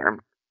chapter.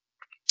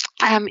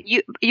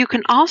 You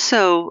can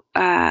also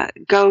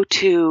go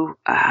to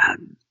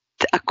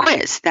a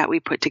quiz that we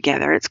put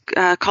together. It's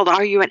called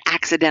Are You an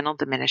Accidental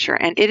Diminisher?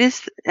 And it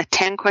is a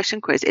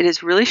 10-question quiz. It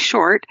is really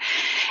short.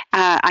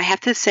 I have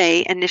to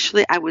say,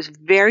 initially, I was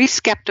very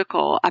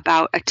skeptical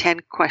about a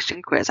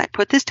 10-question quiz. I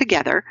put this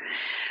together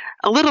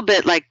a little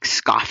bit like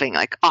scoffing,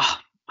 like,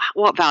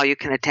 what value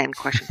can a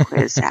 10-question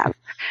quiz have?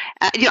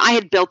 I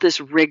had built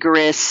this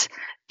rigorous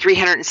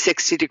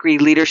 360-degree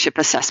leadership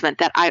assessment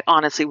that I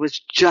honestly was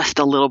just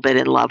a little bit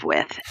in love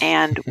with.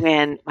 And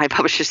when my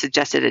publisher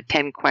suggested a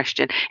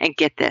 10-question, and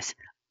get this,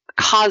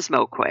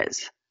 Cosmo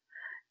quiz,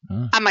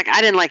 I'm like, I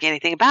didn't like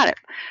anything about it.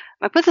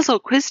 I put this little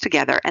quiz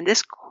together, and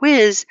this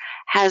quiz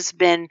has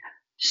been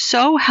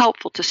so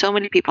helpful to so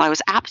many people. I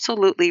was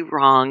absolutely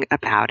wrong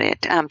about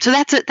it. So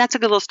that's a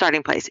good little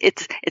starting place.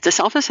 It's a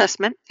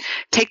self-assessment.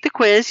 Take the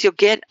quiz. You'll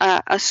get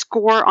a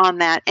score on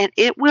that, and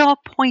it will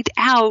point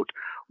out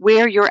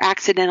where your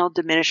accidental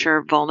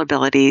diminisher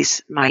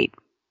vulnerabilities might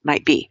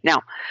be.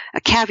 Now,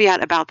 a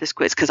caveat about this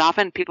quiz, because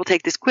often people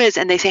take this quiz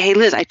and they say, hey,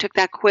 Liz, I took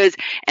that quiz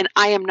and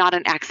I am not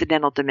an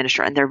accidental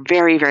diminisher. And they're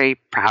very, very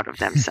proud of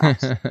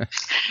themselves.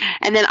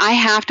 And then I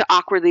have to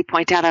awkwardly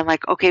point out, I'm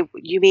like, okay,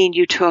 you mean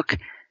you took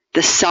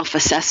the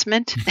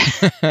self-assessment?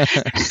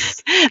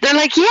 They're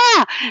like,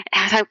 yeah. And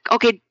I was like,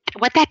 okay,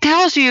 what that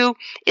tells you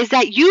is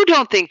that you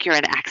don't think you're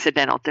an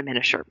accidental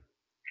diminisher.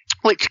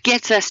 Which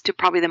gets us to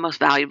probably the most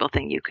valuable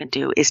thing you can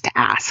do is to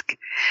ask.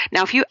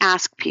 Now, if you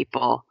ask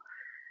people,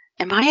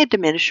 am I a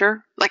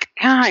diminisher? Like,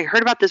 I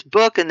heard about this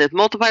book and there's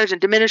multipliers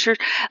and diminishers.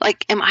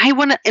 Like, am I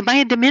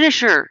a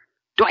diminisher?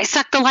 Do I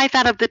suck the life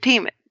out of the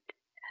team?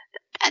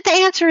 The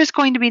answer is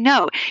going to be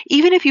no.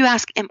 Even if you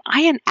ask, am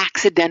I an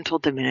accidental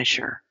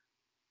diminisher?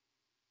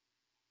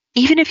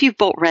 Even if you've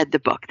both read the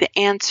book, the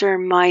answer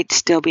might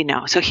still be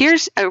no. So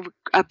here's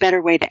a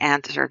better way to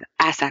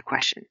ask that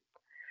question.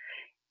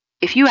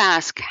 If you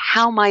ask,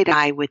 how might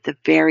I, with the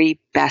very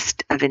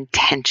best of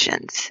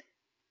intentions,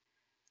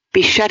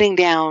 be shutting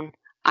down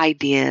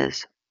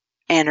ideas,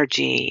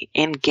 energy,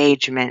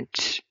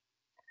 engagement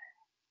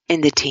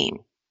in the team?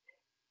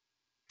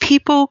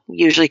 People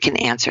usually can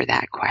answer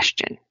that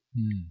question.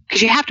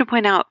 Because you have to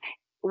point out,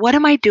 what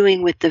am I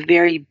doing with the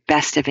very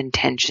best of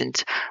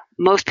intentions?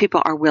 Most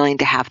people are willing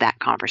to have that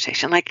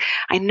conversation. Like,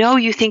 I know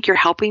you think you're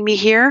helping me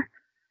here,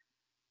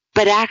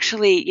 but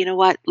actually, you know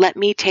what? Let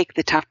me take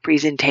the tough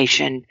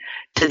presentation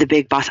to the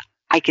big boss.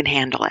 I can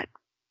handle it.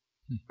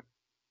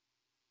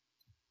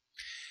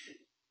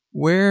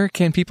 Where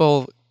can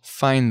people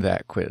find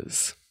that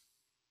quiz?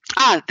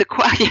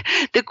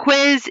 The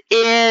quiz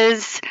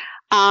is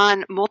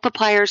on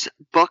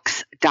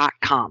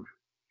multipliersbooks.com.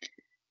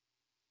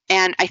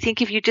 And I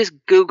think if you just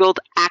Googled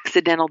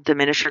accidental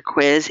diminisher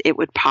quiz, it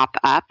would pop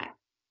up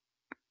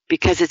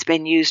because it's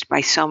been used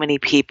by so many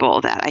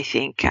people that I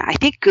think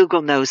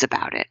Google knows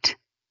about it.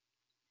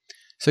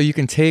 So you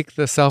can take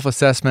the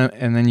self-assessment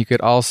and then you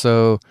could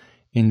also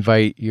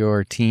invite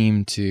your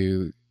team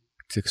to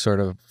sort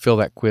of fill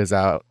that quiz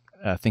out,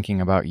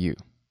 thinking about you.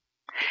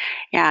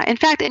 Yeah. In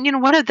fact,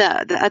 and one of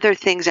the other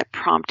things that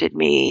prompted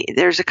me,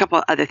 there's a couple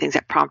of other things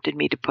that prompted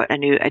me to put a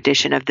new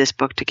edition of this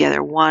book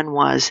together. One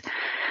was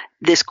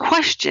this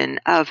question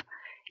of,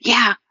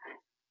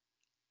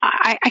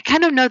 I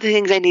kind of know the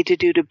things I need to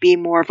do to be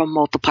more of a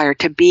multiplier,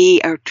 to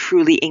be a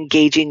truly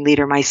engaging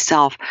leader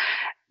myself.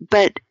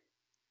 But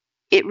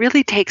it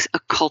really takes a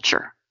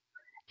culture.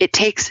 It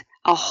takes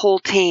a whole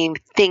team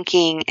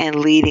thinking and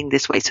leading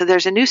this way. So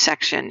there's a new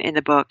section in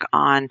the book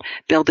on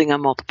building a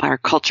multiplier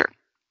culture.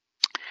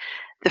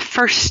 The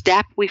first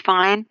step we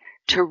find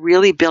to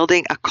really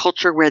building a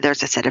culture where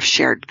there's a set of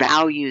shared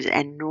values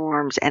and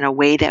norms and a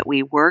way that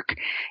we work,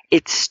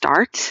 it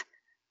starts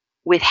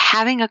with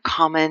having a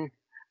common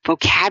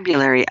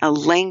vocabulary, a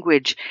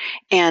language,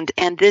 and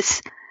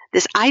this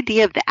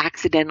idea of the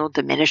accidental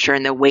diminisher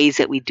and the ways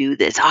that we do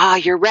this.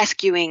 You're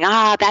rescuing.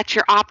 That's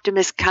your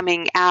optimist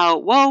coming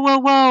out.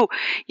 Whoa.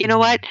 You know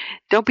what?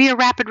 Don't be a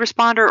rapid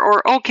responder,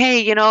 or,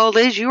 okay,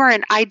 Liz, you are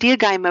in idea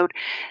guy mode.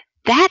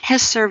 That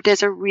has served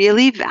as a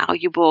really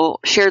valuable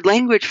shared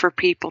language for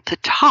people to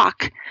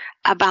talk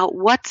about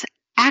what's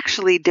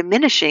actually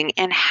diminishing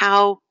and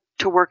how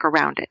to work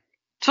around it.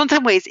 So in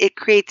some ways, it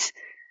creates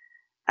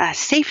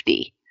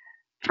safety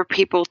for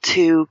people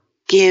to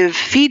give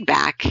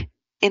feedback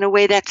in a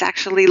way that's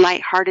actually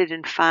lighthearted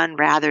and fun,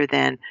 rather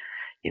than,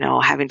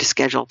 having to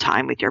schedule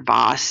time with your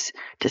boss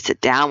to sit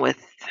down with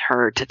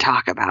her to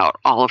talk about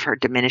all of her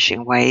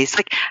diminishing ways.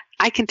 Like,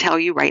 I can tell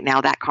you right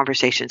now that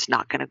conversation's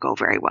not going to go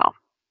very well.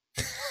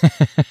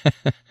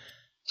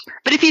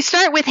 But if you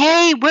start with,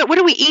 hey, what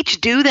do we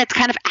each do that's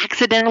kind of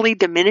accidentally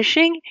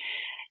diminishing?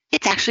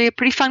 It's actually a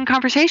pretty fun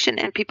conversation,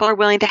 and people are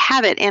willing to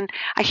have it. And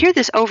I hear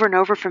this over and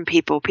over from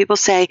people. People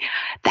say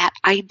that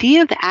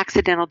idea of the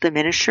accidental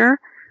diminisher,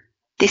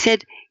 they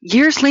said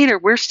years later,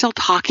 we're still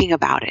talking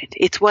about it.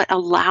 It's what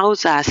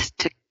allows us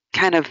to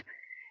kind of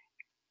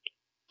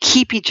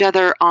keep each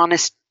other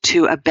honest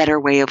to a better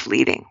way of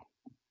leading.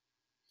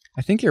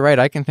 I think you're right.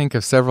 I can think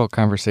of several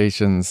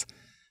conversations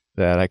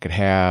that I could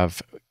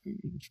have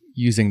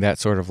using that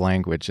sort of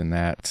language and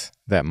that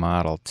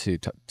model to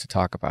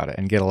talk about it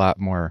and get a lot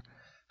more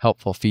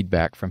helpful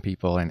feedback from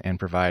people and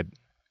provide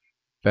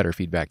better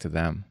feedback to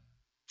them.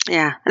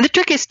 Yeah. And the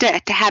trick is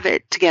to have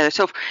it together.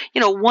 So if,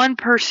 one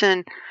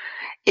person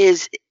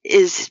is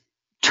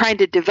trying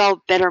to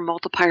develop better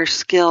multiplier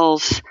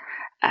skills,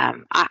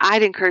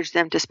 I'd encourage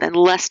them to spend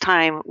less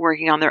time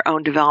working on their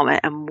own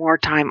development and more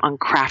time on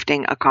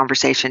crafting a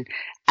conversation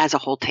as a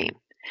whole team.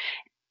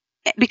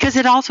 Because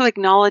it also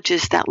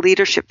acknowledges that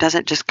leadership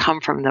doesn't just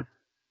come from the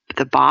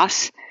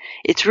boss.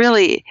 It's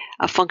really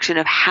a function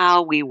of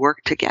how we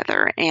work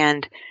together.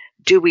 And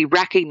do we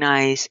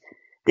recognize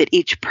that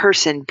each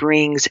person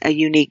brings a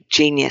unique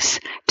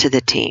genius to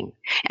the team,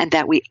 and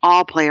that we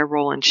all play a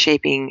role in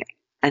shaping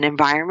an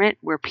environment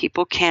where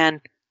people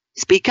can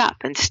speak up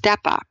and step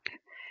up.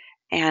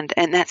 And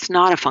that's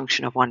not a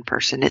function of one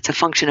person. It's a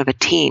function of a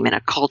team and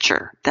a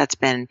culture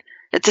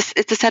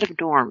it's a set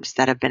of norms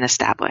that have been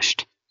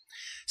established.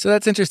 So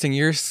that's interesting.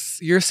 You're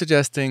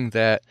suggesting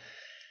that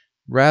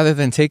rather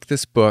than take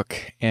this book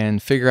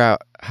and figure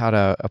out how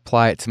to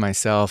apply it to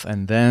myself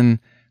and then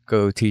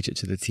go teach it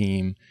to the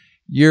team,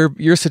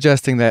 you're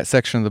suggesting that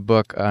section of the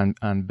book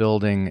on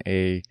building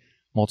a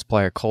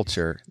multiplier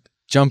culture,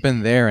 jump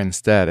in there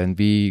instead and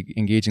be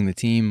engaging the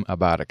team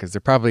about it, because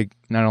they're probably,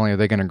 not only are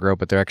they going to grow,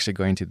 but they're actually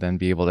going to then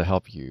be able to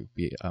help you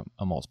be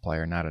a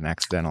multiplier, not an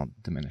accidental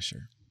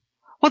diminisher.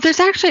 Well,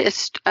 there's actually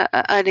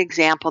an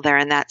example there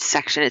in that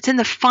section. It's in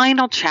the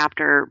final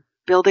chapter,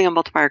 Building a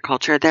Multiplier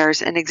Culture.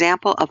 There's an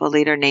example of a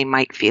leader named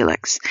Mike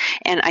Felix.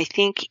 And I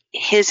think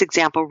his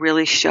example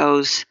really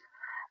shows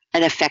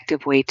an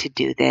effective way to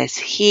do this.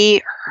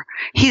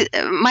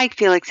 Mike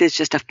Felix is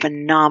just a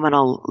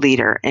phenomenal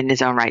leader in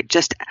his own right.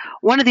 Just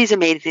one of these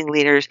amazing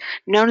leaders,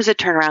 known as a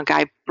turnaround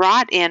guy,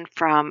 brought in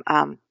from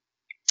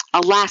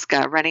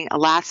Alaska, running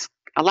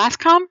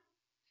Alascom,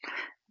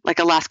 like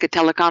Alaska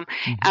Telecom,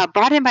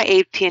 brought in by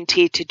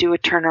AT&T to do a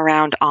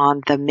turnaround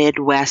on the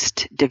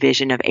Midwest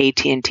division of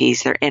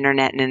AT&T's, their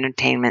Internet and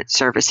Entertainment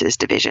Services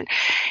division.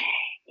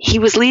 He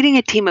was leading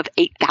a team of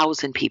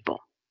 8,000 people.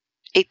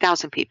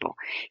 8,000 people.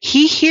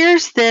 He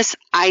hears this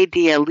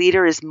idea,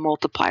 leader as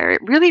multiplier.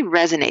 It really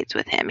resonates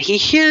with him. He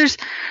hears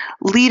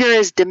leader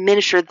as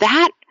diminisher.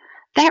 That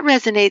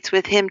resonates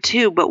with him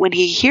too. But when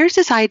he hears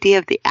this idea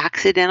of the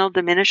accidental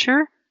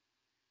diminisher,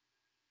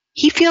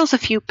 he feels a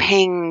few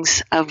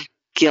pangs of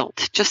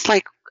guilt, just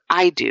like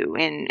I do,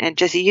 and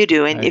Jesse, you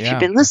do. And if you've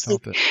been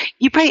listening,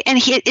 you probably, and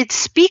it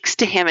speaks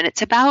to him, and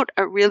it's about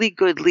a really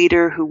good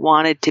leader who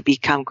wanted to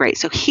become great.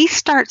 So he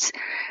starts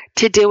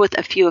to deal with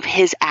a few of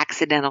his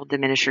accidental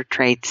diminisher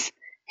traits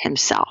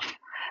himself.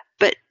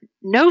 But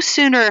no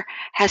sooner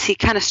has he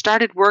kind of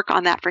started work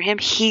on that for him,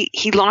 he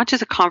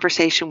launches a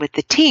conversation with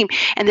the team,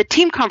 and the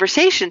team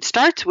conversation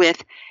starts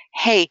with,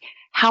 hey,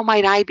 how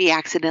might I be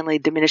accidentally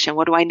diminishing?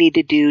 What do I need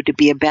to do to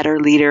be a better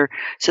leader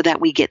so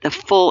that we get the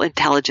full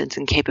intelligence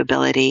and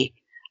capability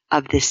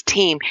of this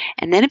team?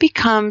 And then it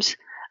becomes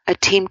a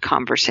team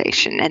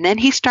conversation. And then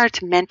he starts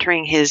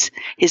mentoring his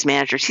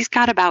managers. He's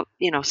got about,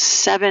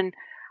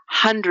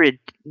 700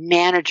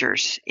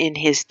 managers in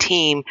his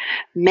team,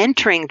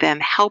 mentoring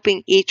them,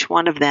 helping each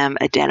one of them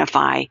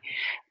identify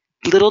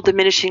little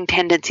diminishing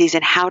tendencies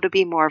and how to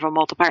be more of a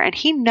multiplier. And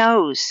he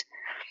knows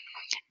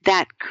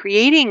that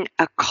creating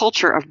a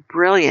culture of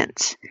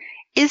brilliance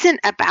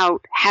isn't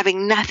about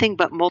having nothing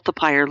but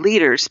multiplier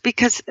leaders,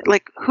 because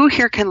who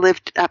here can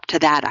live up to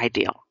that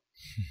ideal?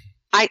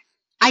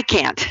 I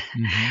can't.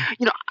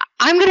 Mm-hmm.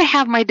 I'm going to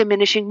have my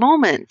diminishing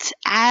moments,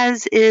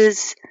 as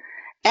is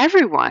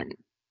everyone.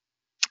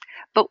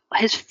 But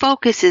his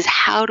focus is,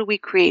 how do we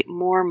create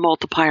more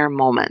multiplier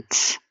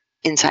moments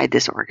inside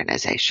this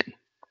organization?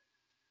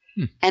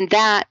 And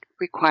that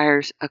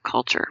requires a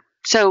culture.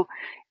 So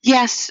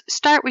yes,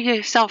 start with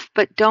yourself,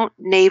 but don't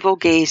navel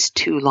gaze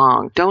too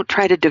long. Don't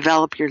try to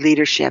develop your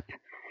leadership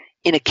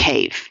in a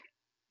cave,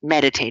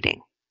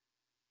 meditating.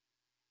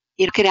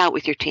 Get out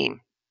with your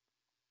team.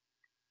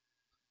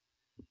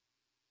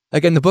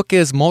 Again, the book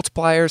is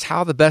Multipliers,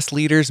 How the Best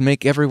Leaders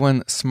Make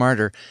Everyone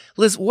Smarter.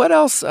 Liz, what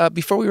else,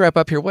 before we wrap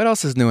up here, what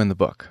else is new in the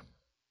book?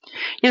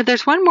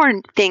 There's one more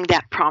thing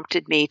that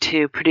prompted me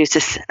to produce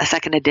a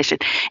second edition,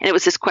 and it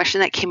was this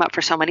question that came up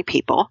for so many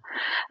people.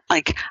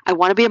 I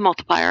want to be a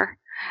multiplier,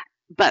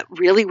 but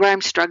really where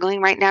I'm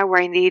struggling right now,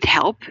 where I need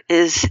help,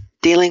 is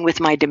dealing with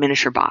my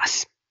diminisher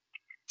boss.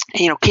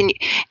 Can you,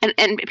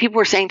 and people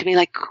were saying to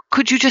me,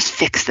 could you just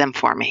fix them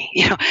for me?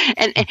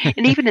 And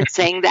even in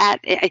saying that,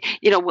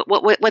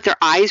 what their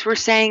eyes were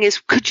saying is,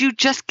 could you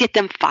just get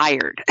them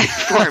fired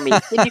for me?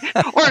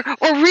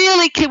 Or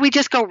really, can we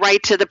just go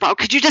right to the problem?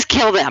 Could you just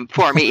kill them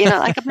for me? No,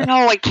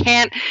 I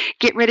can't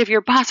get rid of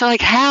your boss. Or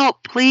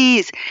help,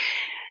 please.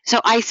 So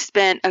I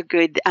spent a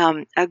good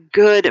amount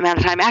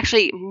of time,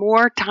 actually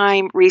more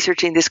time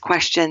researching this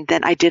question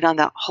than I did on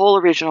the whole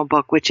original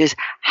book, which is,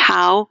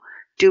 how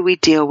do we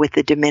deal with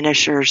the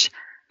diminishers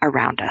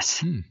around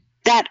us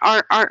that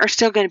are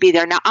still going to be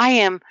there? Now, I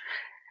am,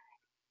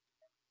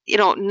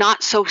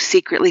 not so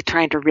secretly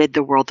trying to rid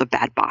the world of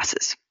bad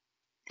bosses,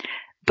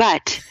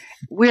 but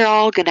we're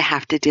all going to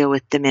have to deal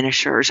with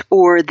diminishers,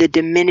 or the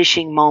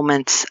diminishing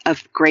moments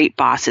of great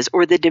bosses,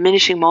 or the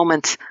diminishing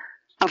moments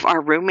of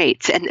our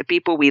roommates and the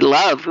people we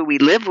love, who we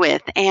live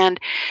with. And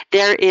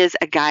there is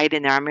a guide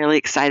in there. I'm really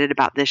excited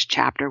about this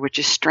chapter, which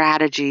is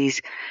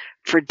strategies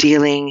for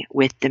dealing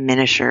with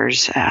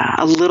diminishers.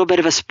 A little bit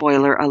of a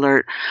spoiler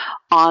alert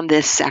on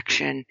this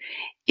section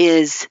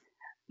is,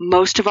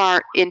 most of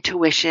our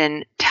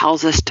intuition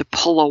tells us to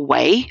pull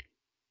away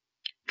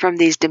from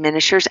these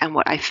diminishers. And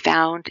what I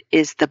found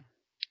is the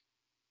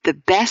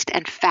best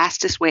and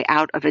fastest way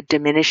out of a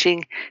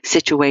diminishing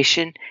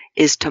situation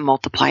is to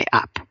multiply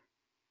up.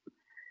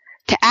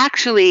 To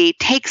actually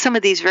take some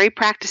of these very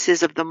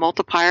practices of the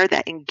multiplier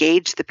that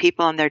engage the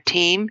people on their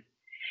team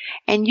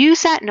and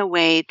use that in a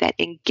way that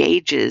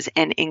engages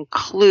and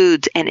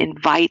includes and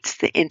invites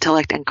the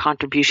intellect and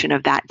contribution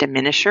of that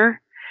diminisher.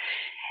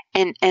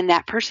 And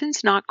that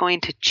person's not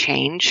going to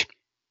change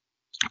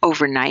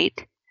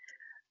overnight,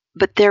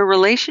 but their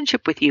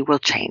relationship with you will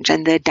change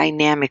and the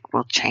dynamic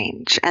will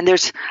change. And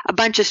there's a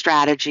bunch of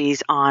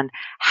strategies on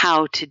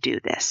how to do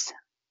this,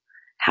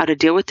 how to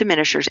deal with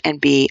diminishers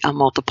and be a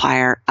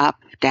multiplier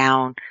up,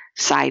 down,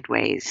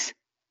 sideways,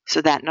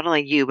 so that not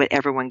only you, but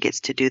everyone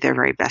gets to do their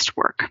very best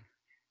work.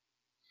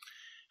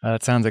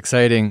 That sounds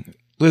exciting.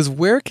 Liz,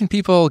 where can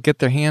people get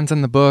their hands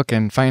on the book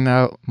and find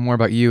out more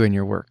about you and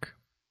your work?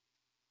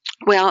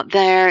 Well,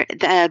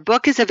 the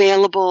book is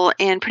available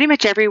in pretty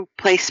much every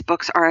place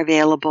books are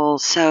available.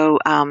 So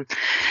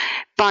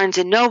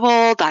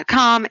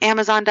BarnesandNoble.com,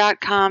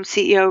 Amazon.com,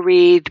 CEO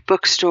Read,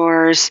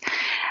 bookstores.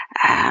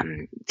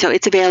 So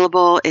it's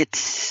available.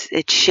 It's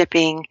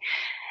shipping.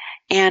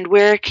 And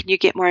where can you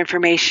get more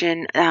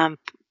information?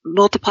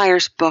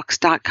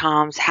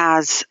 Multipliersbooks.com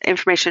has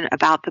information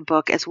about the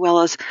book as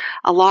well as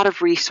a lot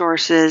of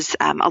resources.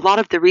 A lot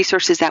of the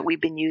resources that we've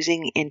been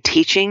using in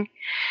teaching,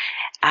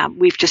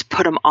 we've just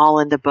put them all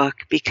in the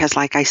book because,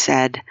 like I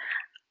said,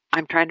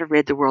 I'm trying to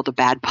rid the world of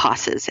bad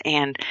bosses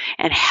and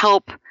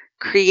help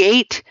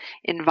create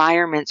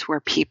environments where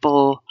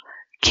people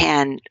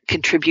can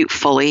contribute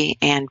fully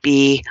and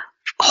be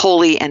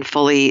wholly and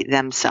fully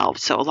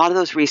themselves. So a lot of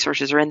those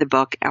resources are in the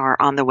book or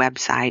on the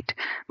website,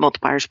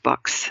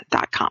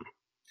 multipliersbooks.com.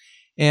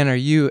 And are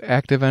you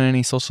active on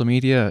any social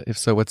media? If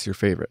so, what's your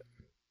favorite?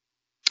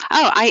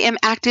 Oh, I am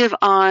active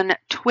on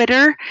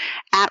Twitter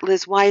at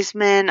Liz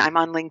Wiseman. I'm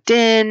on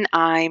LinkedIn.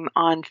 I'm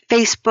on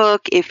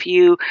Facebook. If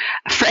you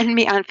friend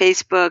me on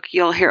Facebook,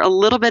 you'll hear a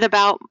little bit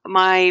about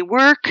my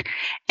work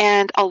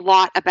and a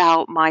lot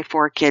about my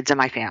 4 kids and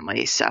my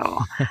family. So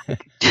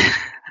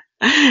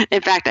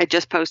in fact, I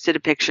just posted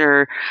a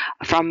picture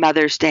from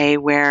Mother's Day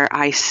where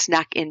I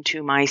snuck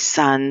into my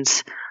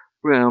son's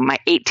room, my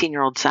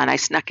 18-year-old son. I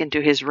snuck into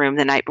his room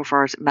the night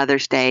before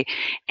Mother's Day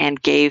and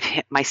gave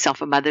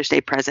myself a Mother's Day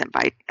present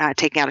by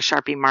taking out a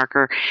Sharpie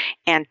marker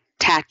and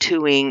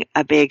tattooing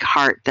a big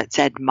heart that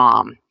said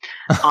Mom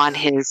on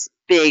his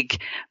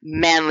big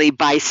manly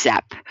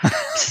bicep,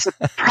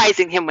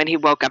 surprising him when he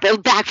woke up.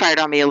 It backfired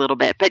on me a little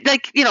bit, but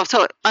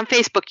so on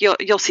Facebook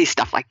you'll see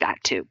stuff like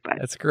that too. But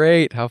that's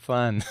great. How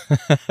fun.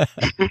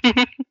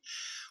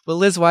 Well,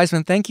 Liz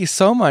Wiseman, thank you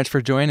so much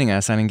for joining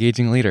us on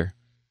Engaging Leader.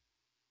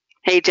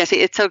 Hey, Jesse,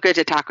 it's so good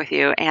to talk with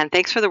you, and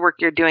thanks for the work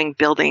you're doing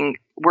building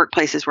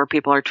workplaces where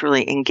people are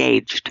truly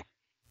engaged.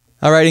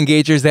 All right,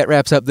 Engagers, that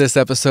wraps up this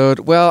episode.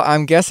 Well,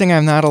 I'm guessing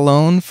I'm not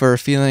alone for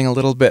feeling a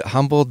little bit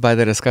humbled by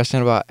the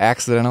discussion about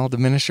accidental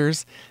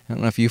diminishers. I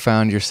don't know if you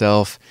found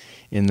yourself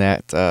in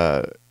that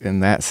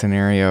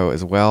scenario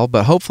as well,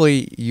 but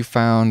hopefully you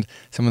found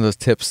some of those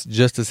tips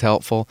just as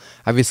helpful.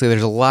 Obviously,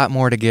 there's a lot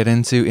more to get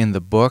into in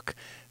the book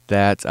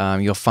that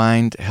you'll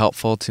find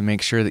helpful to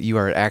make sure that you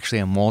are actually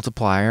a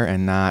multiplier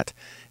and not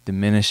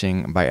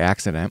diminishing by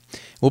accident.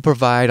 We'll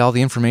provide all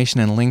the information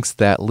and links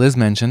that Liz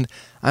mentioned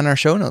on our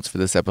show notes for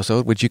this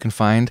episode, which you can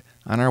find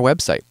on our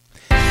website.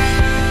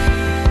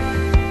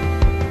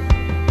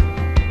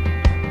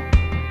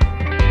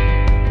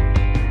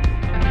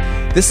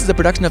 This is a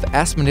production of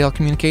Aspendale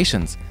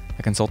Communications,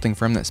 a consulting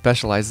firm that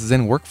specializes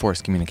in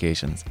workforce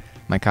communications.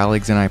 My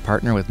colleagues and I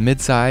partner with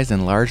mid-size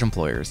and large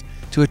employers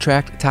to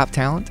attract top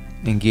talent,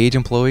 engage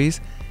employees,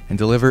 and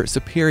deliver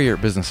superior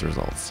business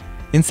results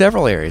in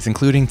several areas,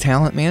 including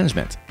talent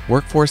management,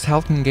 workforce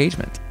health and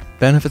engagement,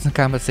 benefits and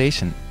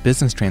compensation,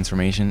 business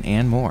transformation,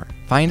 and more.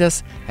 Find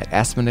us at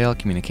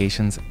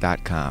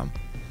AspendaleCommunications.com.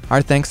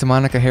 Our thanks to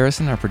Monica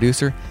Harrison, our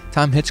producer,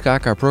 Tom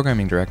Hitchcock, our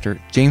programming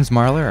director, James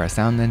Marler, our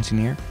sound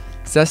engineer,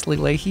 Cecily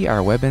Leahy,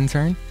 our web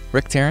intern,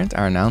 Rick Tarrant,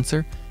 our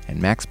announcer, and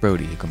Max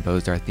Brody, who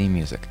composed our theme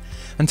music.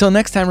 Until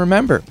next time,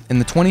 remember, in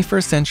the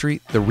 21st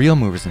century, the real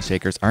movers and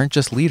shakers aren't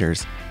just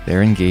leaders,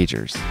 they're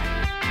engagers.